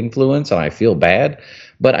Sherwood influence, and I feel bad,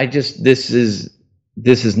 but this is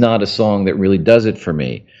not a song that really does it for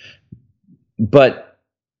me. But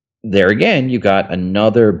there again, you got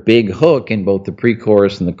another big hook in both the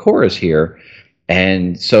pre-chorus and the chorus here,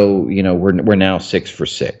 and so we're now 6 for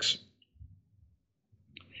 6.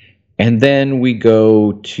 And then we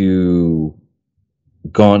go to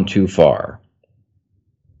Gone Too Far.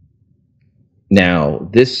 Now,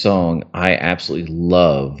 this song, I absolutely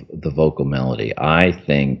love the vocal melody. I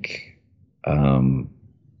think,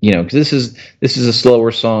 because this is a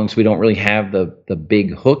slower song, so we don't really have the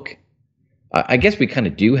big hook. I guess we kind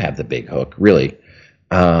of do have the big hook, really,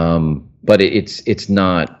 but it's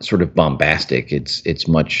not sort of bombastic. It's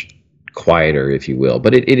much quieter, if you will.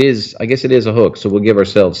 But it is, I guess, it is a hook. So we'll give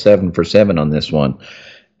ourselves 7 for 7 on this one.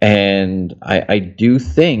 And I do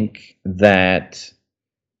think that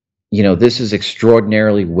this is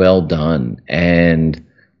extraordinarily well done. And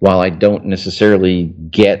while I don't necessarily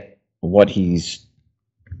get what he's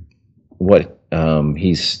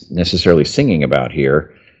necessarily singing about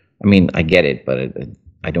here, I mean, I get it, but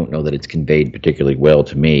I don't know that it's conveyed particularly well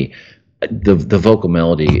to me. The vocal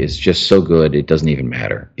melody is just so good, it doesn't even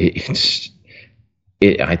matter.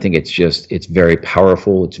 I think it's very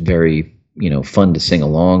powerful. It's very, fun to sing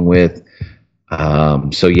along with.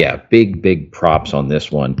 So yeah, big props on this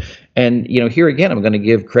one. And, here again, I'm going to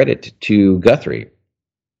give credit to Guthrie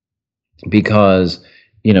because,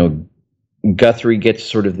 Guthrie gets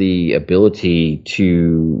sort of the ability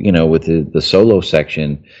to, with the solo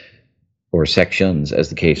section or sections, as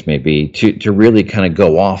the case may be, to really kind of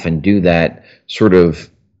go off and do that sort of,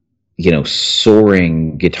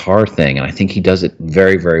 soaring guitar thing. And I think he does it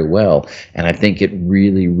very, very well. And I think it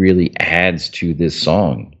really, really adds to this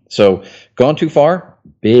song. So Gone Too Far,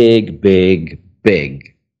 big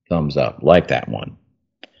thumbs up. Like that one.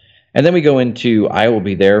 And then we go into I Will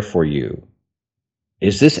Be There For You.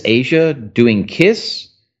 Is this Asia doing Kiss?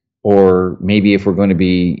 or maybe if we're going to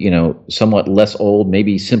be, somewhat less old,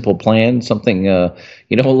 maybe Simple Plan, something,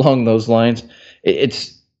 along those lines.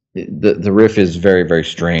 It's the riff is very, very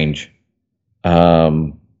strange.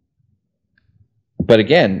 But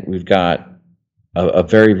again, we've got a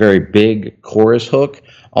very, very big chorus hook,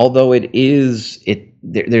 although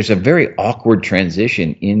there's a very awkward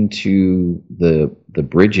transition into the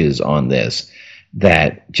bridges on this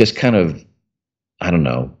that just kind of, I don't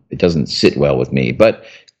know, it doesn't sit well with me. But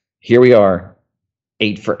here we are,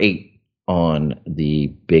 8 for 8 on the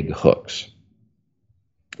big hooks.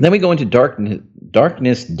 Then we go into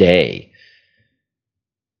Darkness Day.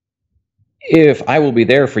 If I Will Be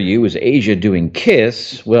There For You is Asia doing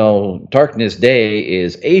Kiss, well, Darkness Day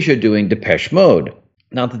is Asia doing Depeche Mode.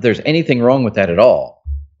 Not that there's anything wrong with that at all,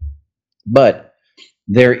 but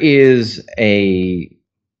there's a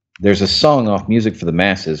song off Music for the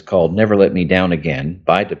Masses called Never Let Me Down Again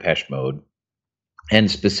by Depeche Mode, and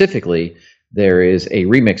specifically there is a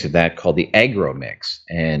remix of that called the Aggro Mix,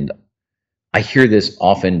 and I hear this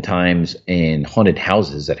oftentimes in haunted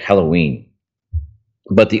houses at Halloween.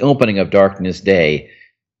 But the opening of Darkness Day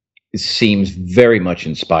seems very much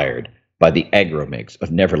inspired by the Aggro Mix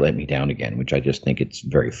of Never Let Me Down Again, which I just think it's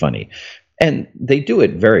very funny. And they do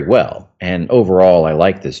it very well. And overall, I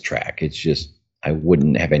like this track. It's just, I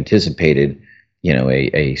wouldn't have anticipated,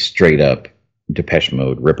 a straight up Depeche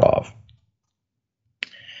Mode ripoff.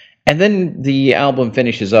 And then the album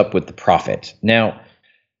finishes up with The Prophet. Now,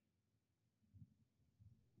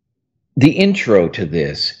 the intro to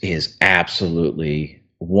this is absolutely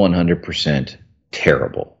 100%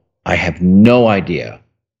 terrible. I have no idea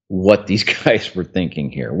what these guys were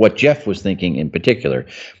thinking here, what Jeff was thinking in particular.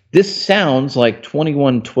 This sounds like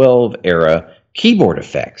 2112 era keyboard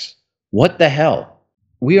effects. What the hell?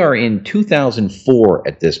 We are in 2004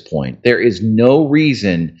 at this point. There is no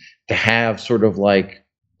reason to have sort of like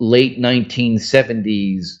late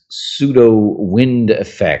 1970s pseudo wind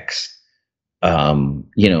effects,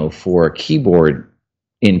 for a keyboard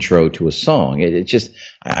intro to a song. It just,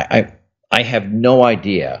 I have no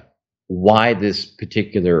idea why this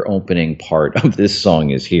particular opening part of this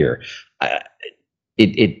song is here.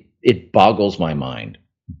 It boggles my mind.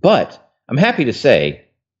 But I'm happy to say,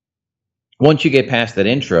 once you get past that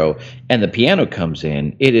intro and the piano comes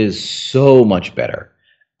in, it is so much better.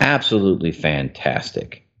 Absolutely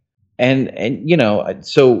fantastic. And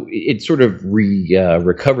so it sort of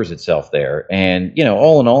recovers itself there. And,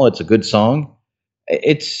 all in all, it's a good song.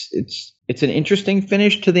 It's an interesting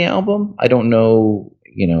finish to the album. I don't know,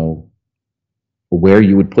 where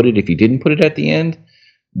you would put it if you didn't put it at the end.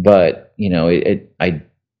 But, I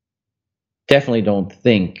definitely don't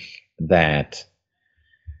think that,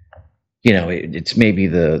 it's maybe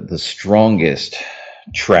the strongest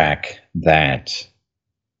track that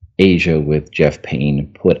Asia with Jeff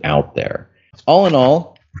Payne put out there. All in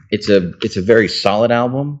all, it's a very solid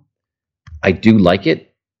album. I do like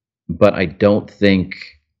it, but I don't think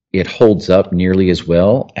it holds up nearly as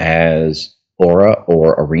well as Aura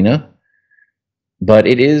or Arena. But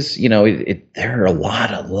it is, there are a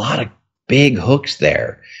lot of big hooks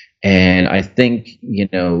there, and I think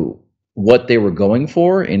what they were going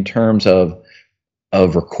for in terms of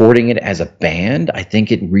recording it as a band, I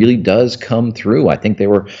think it really does come through. I think they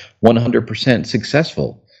were 100%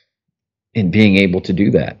 successful in being able to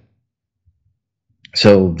do that.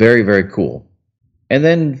 So very, very cool. And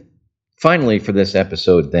then finally for this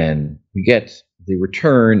episode, then we get the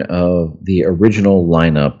return of the original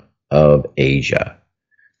lineup of Asia.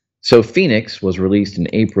 So Phoenix was released in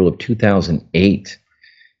April of 2008.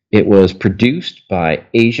 It was produced by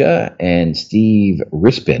Asia and Steve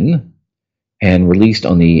Rispin and released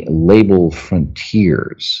on the label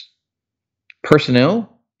Frontiers.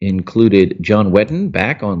 Personnel included John Wetton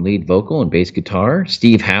back on lead vocal and bass guitar,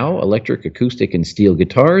 Steve Howe, electric, acoustic, and steel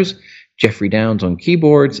guitars, Jeffrey Downs on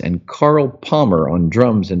keyboards, and Carl Palmer on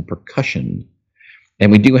drums and percussion.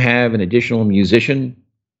 And we do have an additional musician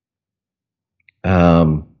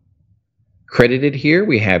credited here.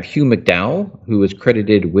 We have Hugh McDowell, who is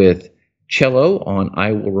credited with cello on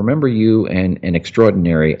I Will Remember You and An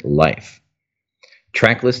Extraordinary Life.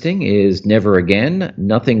 Track listing is Never Again,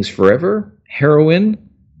 Nothing's Forever, Heroine,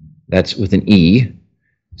 that's with an E,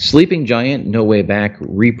 Sleeping Giant, No Way Back,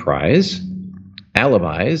 Reprise,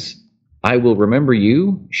 Alibis, I Will Remember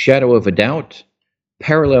You, Shadow of a Doubt,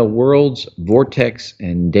 Parallel Worlds, Vortex,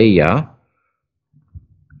 and Deya,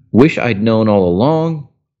 Wish I'd Known All Along,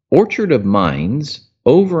 Orchard of Minds,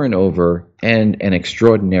 Over and Over, and An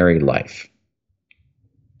Extraordinary Life.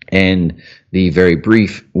 And the very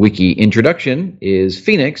brief wiki introduction is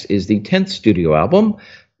Phoenix is the 10th studio album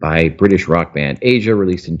by British rock band Asia,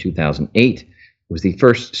 released in 2008, was the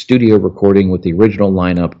first studio recording with the original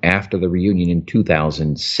lineup after the reunion in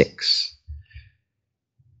 2006.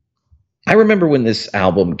 I remember when this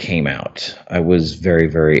album came out, I was very,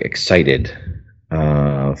 very excited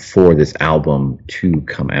for this album to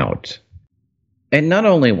come out. And not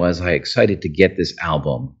only was I excited to get this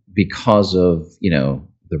album because of,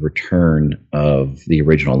 the return of the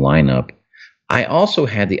original lineup, I also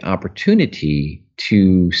had the opportunity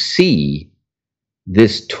to see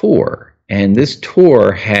this tour. And this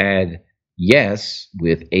tour had Yes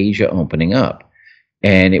with Asia opening up.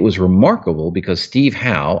 And it was remarkable because Steve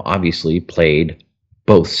Howe obviously played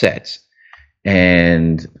both sets.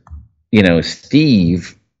 And,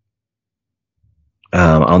 Steve,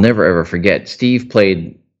 I'll never ever forget, Steve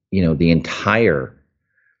played, the entire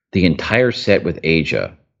set with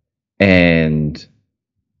Asia. And,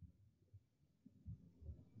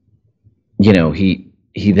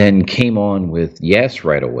 he then came on with Yes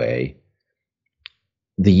right away.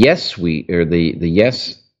 The Yes suite, or the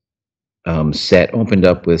Yes set opened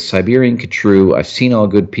up with Siberian Khatru, I've Seen All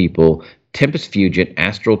Good People, Tempest Fugit,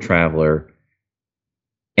 Astral Traveler,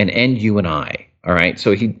 and End You and I. All right,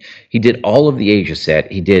 so he did all of the Asia set.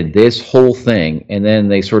 He did this whole thing, and then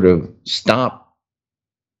they sort of stop,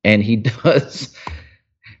 and he does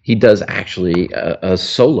actually a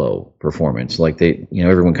solo performance. Like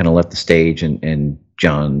everyone kind of left the stage, and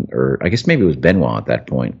John, or I guess maybe it was Benoit at that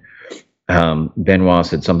point. Benoit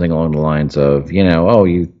said something along the lines of,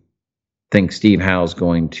 you think Steve Howe's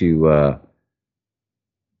going to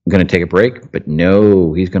take a break, but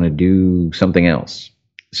no, he's going to do something else.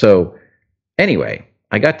 So anyway,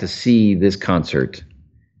 I got to see this concert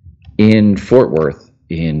in Fort Worth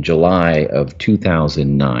in July of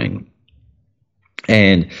 2009.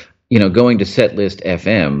 And, going to Setlist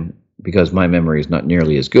FM, because my memory is not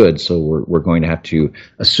nearly as good, so we're going to have to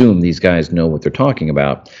assume these guys know what they're talking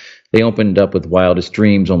about. They opened up with Wildest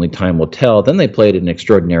Dreams, Only Time Will Tell. Then they played An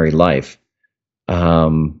Extraordinary Life.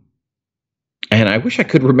 And I wish I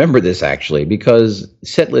could remember this, actually, because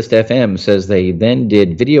Setlist FM says they then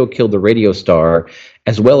did Video Killed the Radio Star,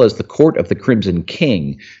 as well as The Court of the Crimson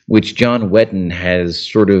King, which John Wetton has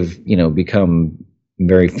sort of, become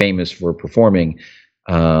very famous for performing.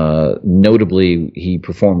 Notably, he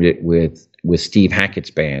performed it with Steve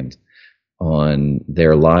Hackett's band on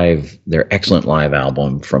their excellent live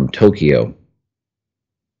album from Tokyo.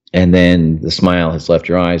 And then The Smile Has Left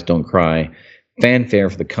Your Eyes, Don't Cry, Fanfare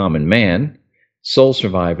for the Common Man, Soul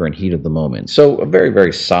Survivor, and Heat of the Moment. So a very,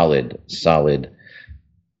 very solid,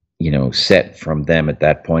 set from them at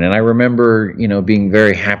that point. And I remember, being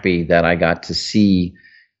very happy that I got to see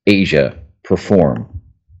Asia perform,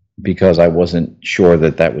 because I wasn't sure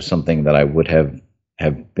that was something that I would have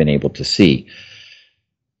been able to see.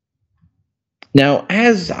 Now,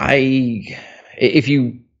 if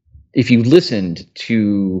you listened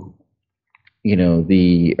to,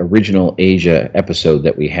 the original Asia episode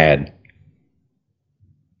that we had,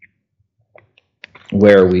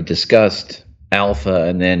 where we discussed Alpha,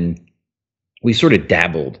 and then we sort of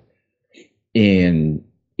dabbled in,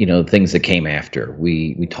 things that came after.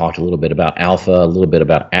 We talked a little bit about Alpha, a little bit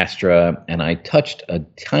about Astra, and I touched a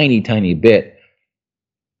tiny, tiny bit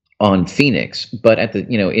on Phoenix. But at the,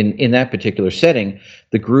 in that particular setting,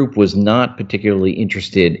 the group was not particularly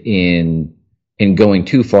interested in going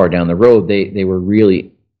too far down the road. They were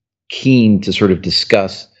really keen to sort of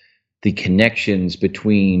discuss the connections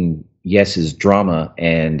between Yes's drama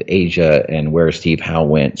and Asia, and where Steve Howe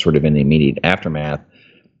went sort of in the immediate aftermath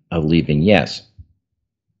of leaving Yes.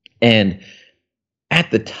 And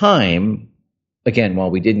at the time, again,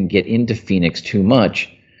 while we didn't get into Phoenix too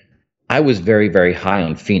much, I was very, very high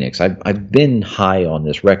on Phoenix. I've been high on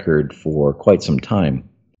this record for quite some time.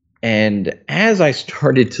 And as I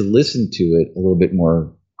started to listen to it a little bit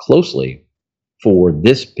more closely for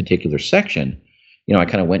this particular section, I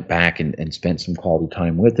kind of went back and spent some quality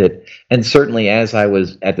time with it. And certainly as I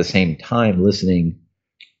was at the same time listening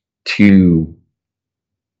to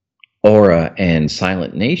Aura and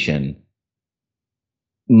Silent Nation,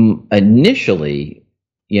 initially,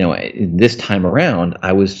 this time around,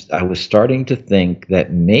 I was starting to think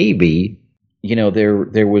that maybe,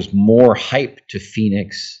 there was more hype to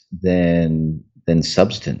Phoenix than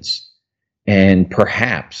substance. And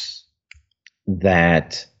perhaps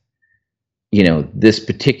that, this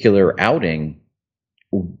particular outing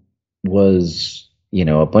was,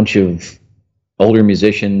 a bunch of older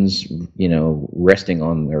musicians, resting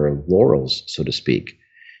on their laurels, so to speak.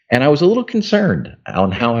 And I was a little concerned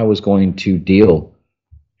on how I was going to deal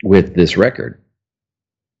with this record.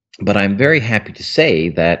 But I'm very happy to say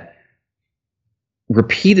that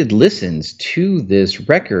repeated listens to this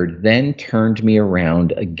record then turned me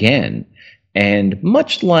around again. And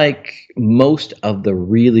much like most of the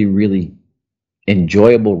really, really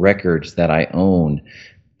enjoyable records that I own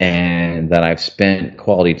and that I've spent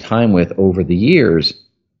quality time with over the years,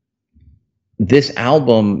 this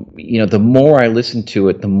album, the more I listen to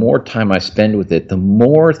it, the more time I spend with it, the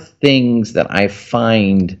more things that I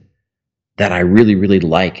find that I really, really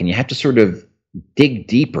like. And you have to sort of dig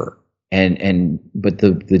deeper. But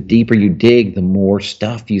the deeper you dig, the more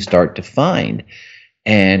stuff you start to find.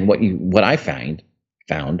 And what I found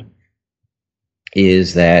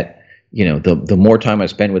is that the more time I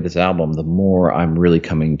spend with this album, the more I'm really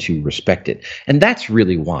coming to respect it. And that's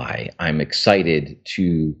really why I'm excited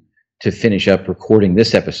to finish up recording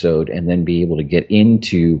this episode and then be able to get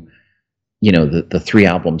into the three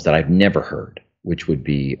albums that I've never heard, which would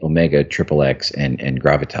be Omega, Triple X, and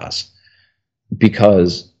Gravitas.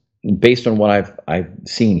 Because based on what I've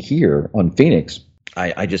seen here on Phoenix,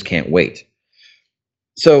 I just can't wait.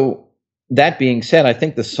 So that being said, I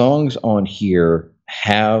think the songs on here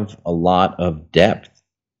have a lot of depth,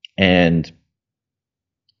 and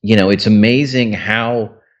it's amazing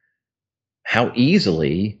how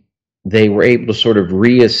easily they were able to sort of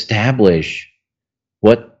reestablish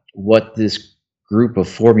what this group of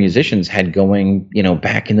four musicians had going,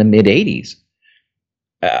 back in the mid '80s.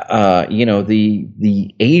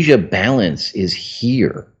 The Asia balance is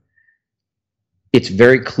here. It's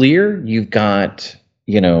very clear. You've got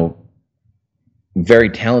very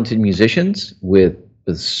talented musicians with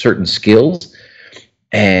certain skills,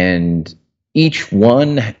 and each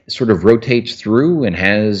one sort of rotates through and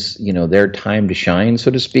has their time to shine,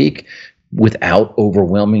 so to speak, without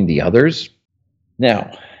overwhelming the others.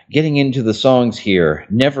 Now, getting into the songs here,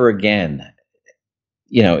 Never Again,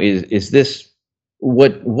 is this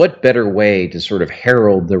what better way to sort of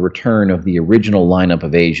herald the return of the original lineup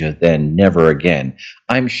of Asia than Never Again?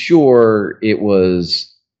 I'm sure it was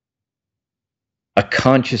a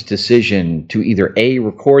conscious decision to either A,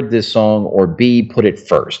 record this song, or B, put it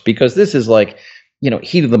first, because this is like,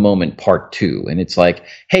 heat of the moment part 2. And it's like,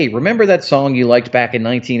 hey, remember that song you liked back in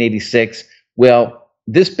 1986? Well,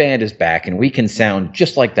 this band is back and we can sound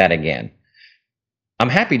just like that again. I'm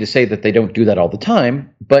happy to say that they don't do that all the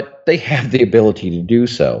time, but they have the ability to do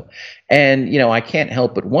so. And, I can't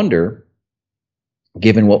help but wonder,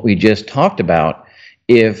 given what we just talked about,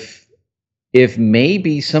 if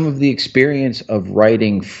maybe some of the experience of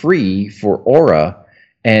writing Free for Aura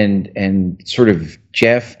and sort of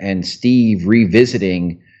Jeff and Steve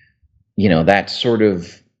revisiting, that sort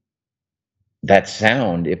of that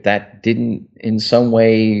sound, if that didn't in some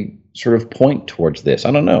way sort of point towards this.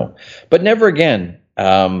 I don't know. But Never Again,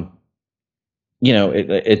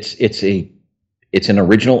 it's an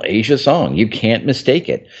original Asia song. You can't mistake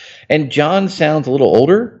it. And John sounds a little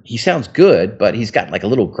older. He sounds good, but he's got like a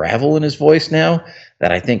little gravel in his voice now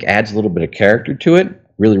that I think adds a little bit of character to it.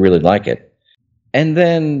 Really, really like it. And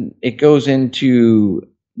then it goes into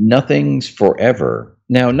Nothing's Forever.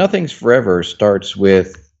 Now, Nothing's Forever starts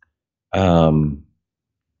with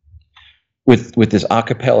this a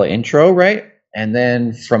cappella intro, right? And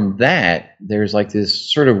then from that, there's like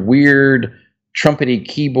this sort of weird trumpety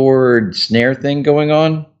keyboard snare thing going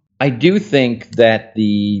on. I do think that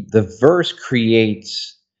the verse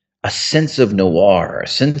creates a sense of noir, a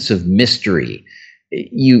sense of mystery.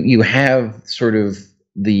 You have sort of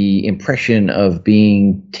the impression of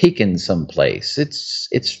being taken someplace. It's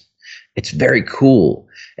very cool,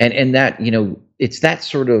 and that it's that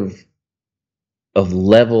sort of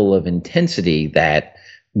level of intensity that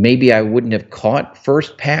maybe I wouldn't have caught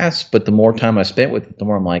first pass, but the more time I spent with it, the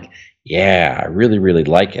more I'm like, yeah, I really, really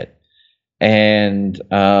like it. And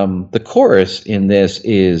the chorus in this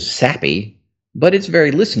is sappy, but it's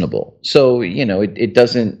very listenable. So it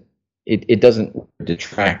doesn't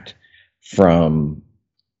detract from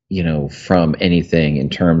anything in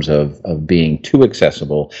terms of being too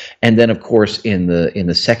accessible. And then of course in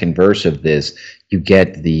the second verse of this, you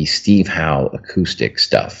get the Steve Howe acoustic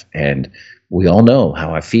stuff, and we all know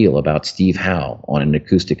how I feel about Steve Howe on an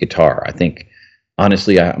acoustic guitar. I think,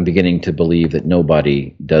 honestly, I'm beginning to believe that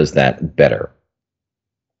nobody does that better.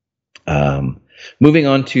 Moving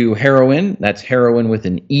on to Heroine. That's Heroine with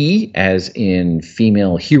an E, as in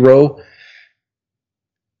female hero.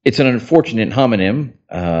 It's an unfortunate homonym,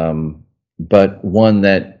 but one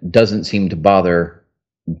that doesn't seem to bother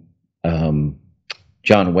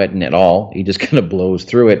John Wetton at all. He just kind of blows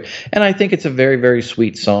through it, and I think it's a very, very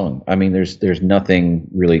sweet song. I mean, there's nothing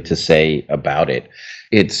really to say about it.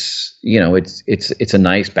 It's it's a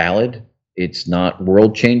nice ballad. It's not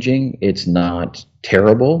world changing. It's not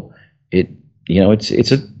terrible.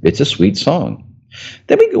 It's a sweet song.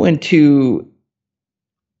 Then we go into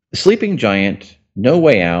Sleeping Giant No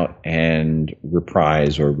Way Out and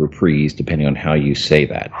Reprise or Reprise, depending on how you say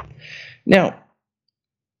that. Now,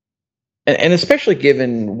 and especially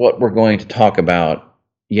given what we're going to talk about,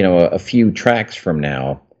 a few tracks from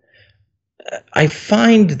now, I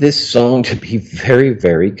find this song to be very,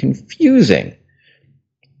 very confusing.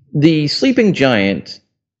 The Sleeping Giant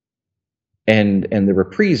and the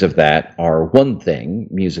reprise of that are one thing,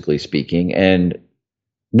 musically speaking, and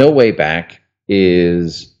No Way Back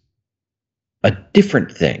is a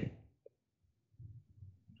different thing.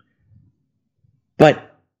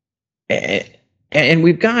 But and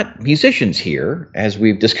we've got musicians here, as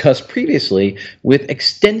we've discussed previously, with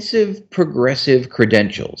extensive progressive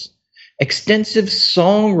credentials, extensive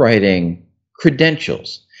songwriting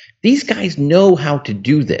credentials. These guys know how to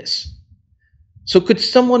do this. So could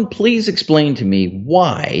someone please explain to me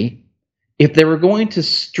why, if they were going to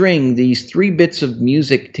string these 3 bits of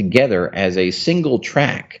music together as a single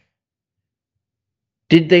track,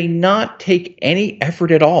 did they not take any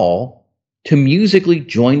effort at all to musically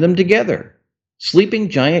join them together? Sleeping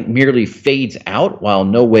Giant merely fades out while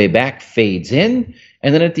No Way Back fades in,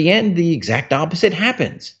 and then at the end, the exact opposite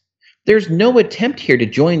happens. There's no attempt here to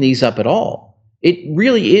join these up at all. It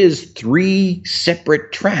really is 3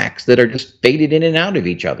 separate tracks that are just faded in and out of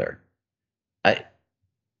each other.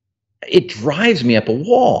 It drives me up a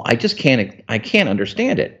wall. I can't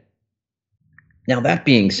understand it. Now, that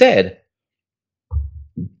being said,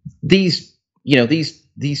 these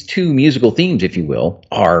 2 musical themes, if you will,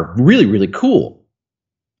 are really, really cool.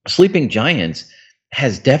 Sleeping Giants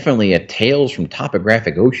has definitely a Tales from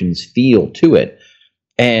Topographic Oceans feel to it.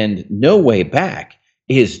 And No Way Back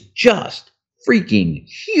is just freaking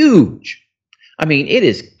huge. I mean, it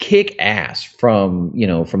is kick ass from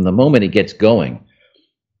the moment it gets going.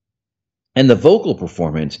 And the vocal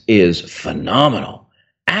performance is phenomenal.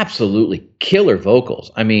 Absolutely killer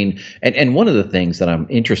vocals. I mean, and one of the things that I'm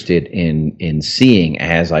interested in seeing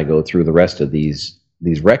as I go through the rest of these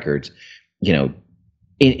records,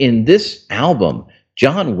 in this album,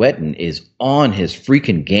 John Wetton is on his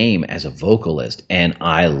freaking game as a vocalist, and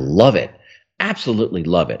I love it. Absolutely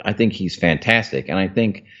love it. I think he's fantastic, and I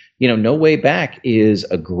think No Way Back is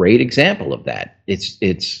a great example of that.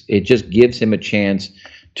 It just gives him a chance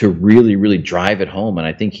to really, really drive it home, and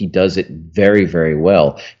I think he does it very, very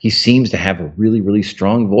well. He seems to have a really, really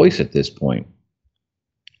strong voice at this point.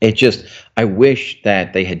 I wish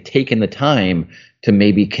that they had taken the time to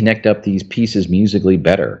maybe connect up these pieces musically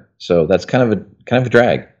better. So that's kind of a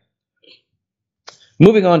drag.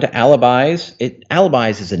 Moving on to Alibis.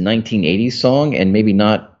 Alibis is a 1980s song, and maybe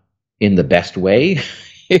not in the best way,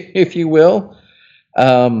 if you will.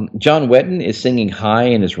 John Wetton is singing high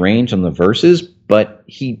in his range on the verses, but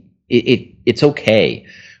it's okay.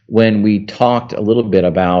 When we talked a little bit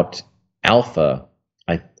about Alpha,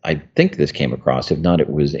 I think this came across. If not, it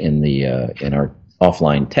was in our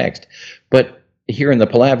offline text. But here in the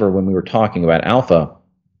Palaver, when we were talking about Alpha,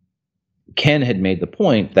 Ken had made the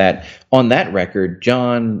point that on that record,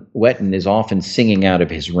 John Wetton is often singing out of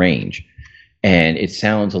his range, and it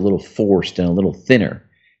sounds a little forced and a little thinner.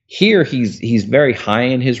 Here, he's very high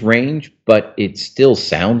in his range, but it still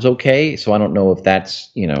sounds okay. So I don't know if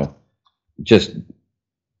that's just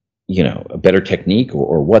a better technique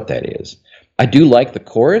or what that is. I do like the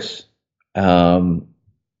chorus, and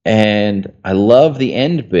I love the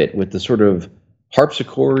end bit with the sort of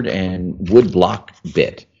harpsichord and wood block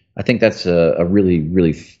bit. I think that's a really,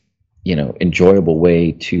 really enjoyable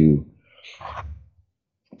way to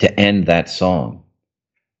end that song.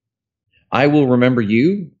 I Will Remember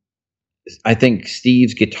You. I think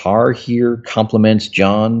Steve's guitar here complements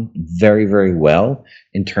John very, very well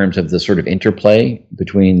in terms of the sort of interplay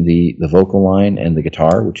between the vocal line and the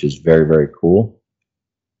guitar, which is very, very cool.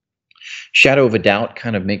 Shadow of a Doubt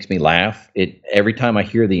kind of makes me laugh. Every time I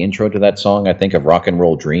hear the intro to that song, I think of Rock and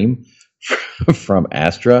Roll Dream from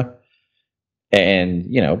Astra. And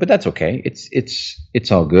but that's okay.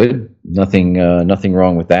 It's all good. Nothing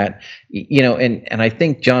wrong with that. And I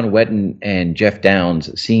think John Wetton and Jeff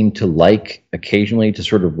Downes seem to like occasionally to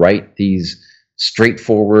sort of write these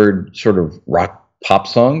straightforward sort of rock pop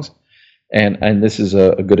songs, and this is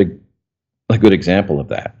a good example of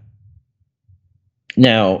that.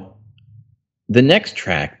 Now, the next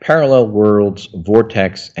track, Parallel Worlds,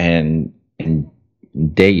 Vortex, and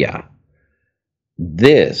Deya.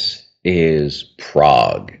 This is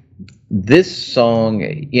prog. This song,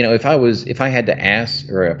 if I had to ask,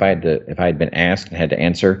 or if I had been asked and had to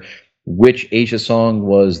answer which Asia song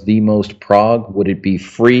was the most prog, would it be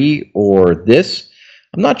Free or this?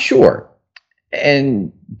 I'm not sure.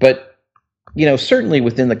 But certainly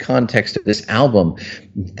within the context of this album,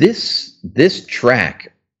 this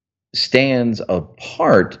track stands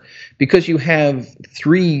apart because you have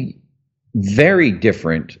three very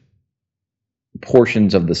different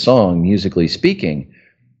portions of the song, musically speaking.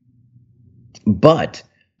 But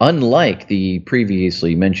unlike the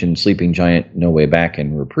previously mentioned Sleeping Giant, No Way Back,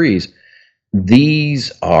 and Reprise,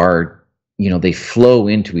 these are, they flow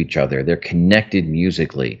into each other. They're connected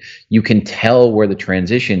musically. You can tell where the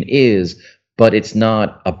transition is, but it's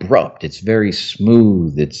not abrupt. It's very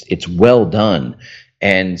smooth. It's well done.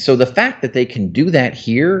 And so the fact that they can do that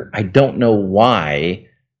here, I don't know why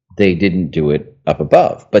they didn't do it up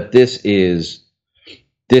above. But this is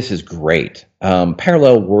great.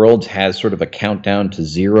 Parallel Worlds has sort of a countdown to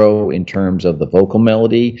 0 in terms of the vocal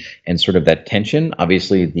melody and sort of that tension.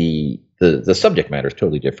 Obviously, the subject matter is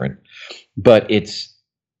totally different, but it's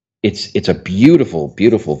a beautiful,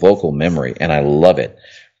 beautiful vocal memory, and I love it.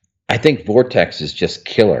 I think Vortex is just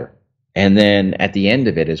killer. And then at the end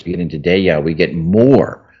of it, as we get into Deya, we get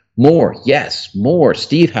more, yes, more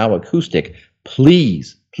Steve Howe acoustic.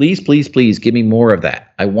 Please, please, please, please give me more of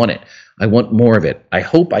that. I want it. I want more of it. I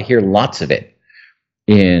hope I hear lots of it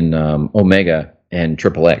in Omega and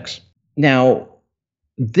Triple X. Now,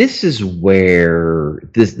 this is where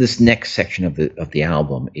this next section of the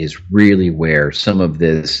album is really where some of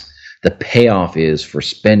the payoff is for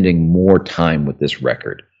spending more time with this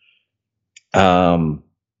record.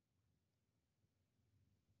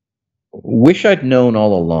 Wish I'd Known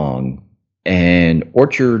All Along and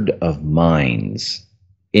Orchard of Minds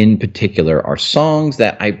in particular are songs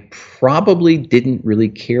that I probably didn't really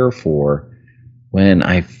care for when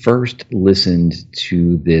I first listened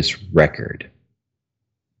to this record.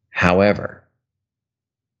 However,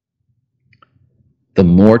 the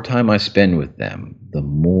more time I spend with them, the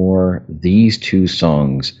more these two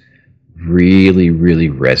songs really, really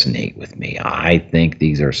resonate with me. I think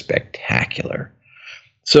these are spectacular.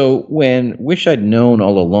 So when Wish I'd Known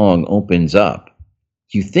All Along opens up,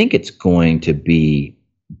 you think it's going to be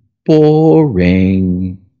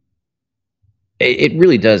boring. It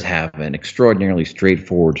really does have an extraordinarily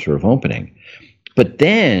straightforward sort of opening. But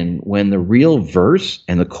then when the real verse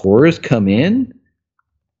and the chorus come in,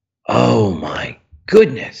 oh my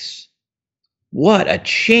goodness, what a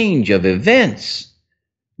change of events.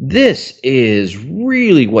 This is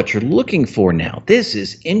really what you're looking for now. This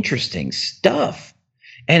is interesting stuff.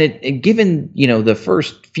 And it given, the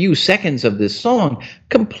first few seconds of this song,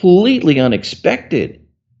 completely unexpected.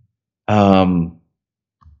 And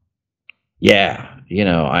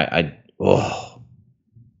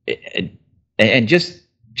just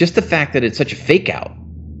the fact that it's such a fake out,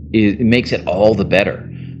 it makes it all the better.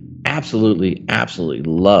 Absolutely, absolutely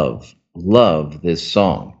love this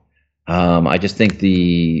song. I just think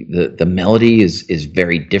the melody is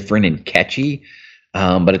very different and catchy.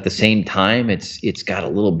 But at the same time, it's got a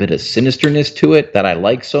little bit of sinisterness to it that I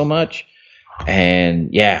like so much.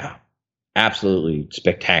 And yeah, absolutely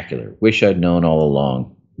spectacular. Wish I'd Known All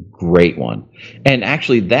Along. Great one. And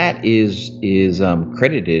actually that is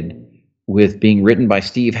credited with being written by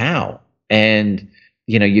Steve Howe. And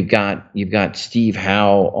you've got Steve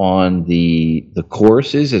Howe on the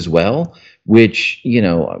choruses as well, which,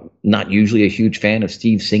 not usually a huge fan of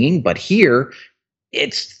Steve singing, but here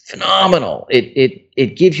it's phenomenal.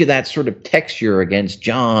 It gives you that sort of texture against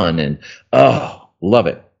John, and love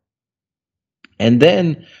it. And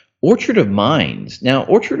then Orchard of Minds. Now,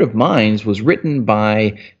 Orchard of Minds was written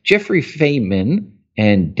by Jeffrey Feynman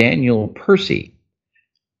and Daniel Percy.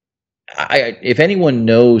 If anyone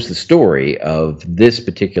knows the story of this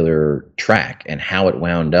particular track and how it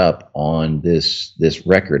wound up on this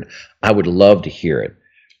record, I would love to hear it.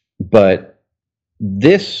 But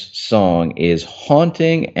this song is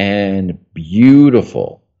haunting and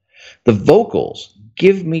beautiful. The vocals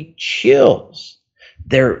give me chills.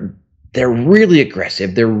 They're really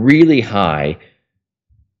aggressive. They're really high,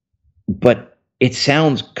 but it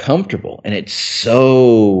sounds comfortable and it's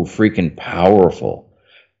so freaking powerful.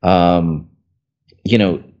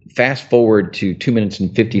 Fast forward to 2 minutes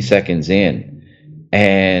and 50 seconds in,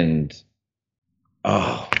 and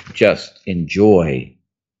just enjoy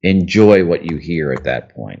what you hear at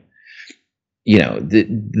that point.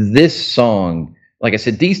 This song, like I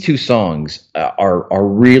said, these two songs are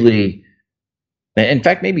really, in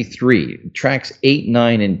fact, maybe three tracks, 8,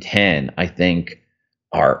 9, and 10, I think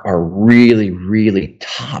are really, really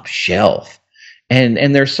top shelf.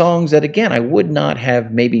 And they're songs that, again, I would not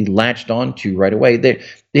have maybe latched onto right away.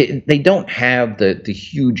 They don't have the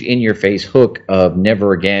huge in-your-face hook of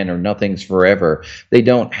Never Again or Nothing's Forever. They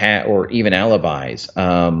don't have, or even Alibis.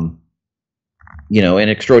 An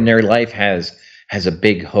Extraordinary Life has a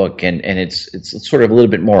big hook, and it's sort of a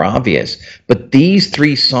little bit more obvious. But these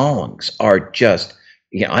three songs are just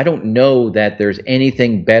I don't know that there's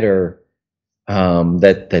anything better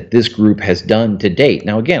that this group has done to date.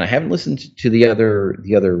 Now, again, I haven't listened to the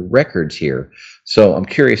other records here, so I'm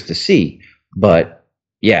curious to see. But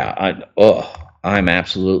yeah, I'm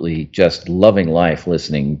absolutely just loving life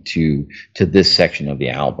listening to this section of the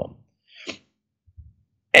album.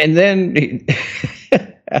 And then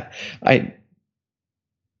I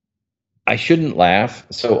shouldn't laugh.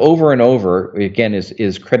 So Over and Over again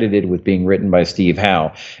is credited with being written by Steve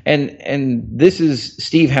Howe, and this is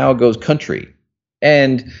Steve Howe Goes Country,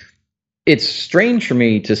 and it's strange for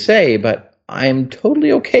me to say, but I'm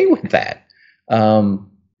totally okay with that.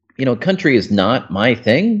 Country is not my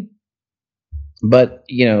thing, but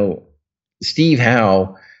Steve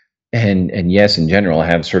Howe and Yes in general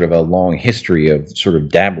have sort of a long history of sort of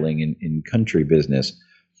dabbling in country business.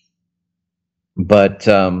 But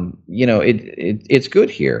it's good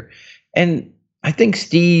here, and I think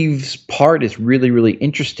Steve's part is really, really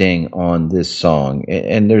interesting on this song,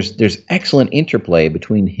 and there's excellent interplay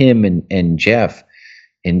between him and Jeff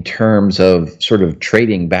in terms of sort of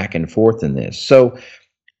trading back and forth in this. So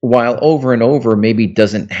while Over and Over maybe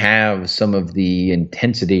doesn't have some of the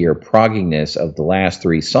intensity or progginess of the last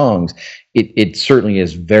three songs, it certainly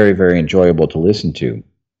is very, very enjoyable to listen to.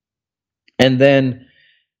 And then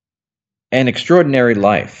An Extraordinary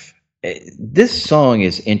Life. This song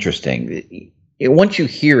is interesting. Once you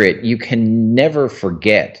hear it, you can never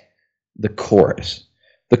forget the chorus.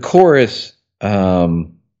 The chorus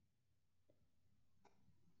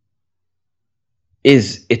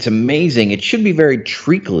it's amazing. It should be very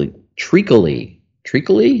treacly,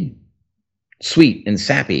 sweet and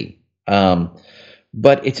sappy.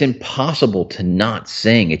 But it's impossible to not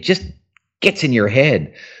sing. It just gets in your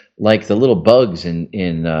head like the little bugs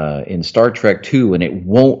in Star Trek II, and it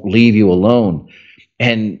won't leave you alone.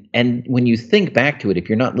 And when you think back to it, if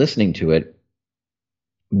you're not listening to it,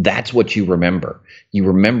 that's what you remember. You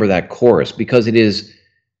remember that chorus because it is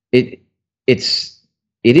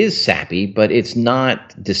sappy, but it's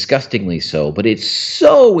not disgustingly so. But it's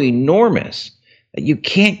so enormous that you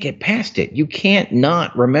can't get past it. You can't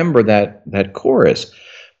not remember that chorus.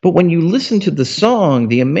 But when you listen to the song,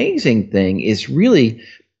 the amazing thing is really,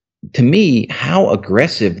 to me, how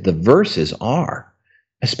aggressive the verses are,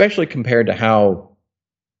 especially compared to how,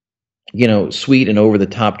 sweet and over the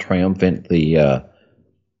top triumphant the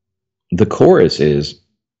chorus is.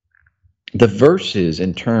 The verses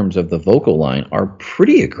in terms of the vocal line are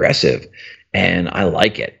pretty aggressive, and I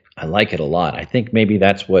like it. I like it a lot. I think maybe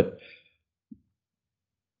that's what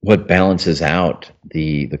balances out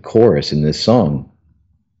the chorus in this song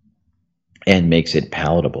and makes it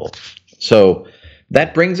palatable. So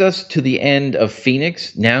that brings us to the end of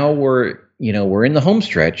Phoenix. Now we're in the home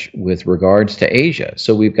stretch with regards to Asia.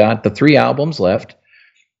 So we've got the 3 albums left,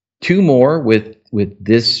 2 more with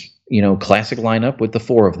this, classic lineup with the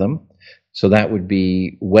 4 of them. So that would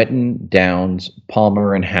be Wetton, Downes,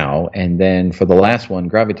 Palmer, and Howe. And then for the last one,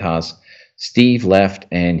 Gravitas, Steve left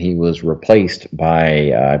and he was replaced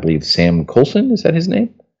by, I believe, Sam Colson. Is that his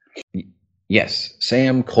name? Yes,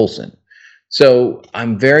 Sam Colson. So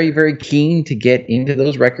I'm very, very keen to get into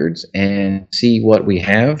those records and see what we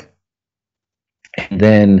have. And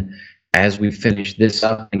then as we finish this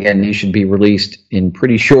up, again, these should be released in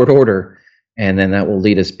pretty short order. And then that will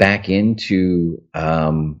lead us back into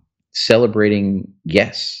celebrating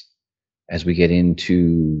Yes, as we get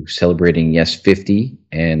into celebrating Yes 50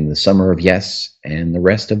 and the Summer of Yes and the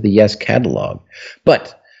rest of the Yes catalog.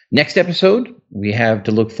 But next episode, we have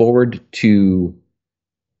to look forward to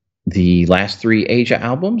the last 3 Asia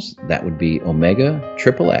albums. That would be Omega,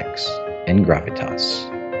 XXX, and Gravitas.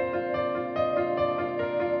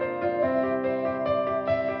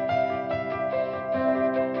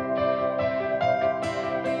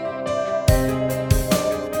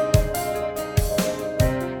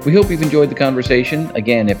 We hope you've enjoyed the conversation.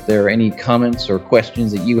 Again, if there are any comments or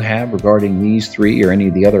questions that you have regarding these 3 or any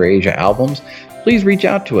of the other Asia albums, please reach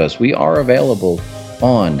out to us. We are available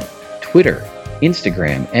on Twitter,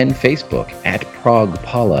 Instagram, and Facebook at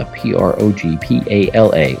Progpala,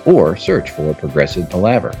 Progpala, or search for Progressive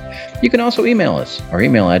Palaver. You can also email us. Our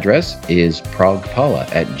email address is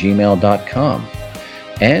progpala@gmail.com.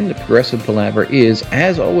 And Progressive Palaver is,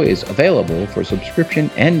 as always, available for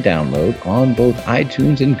subscription and download on both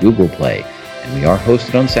iTunes and Google Play. And we are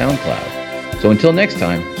hosted on SoundCloud. So until next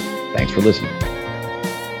time, thanks for listening.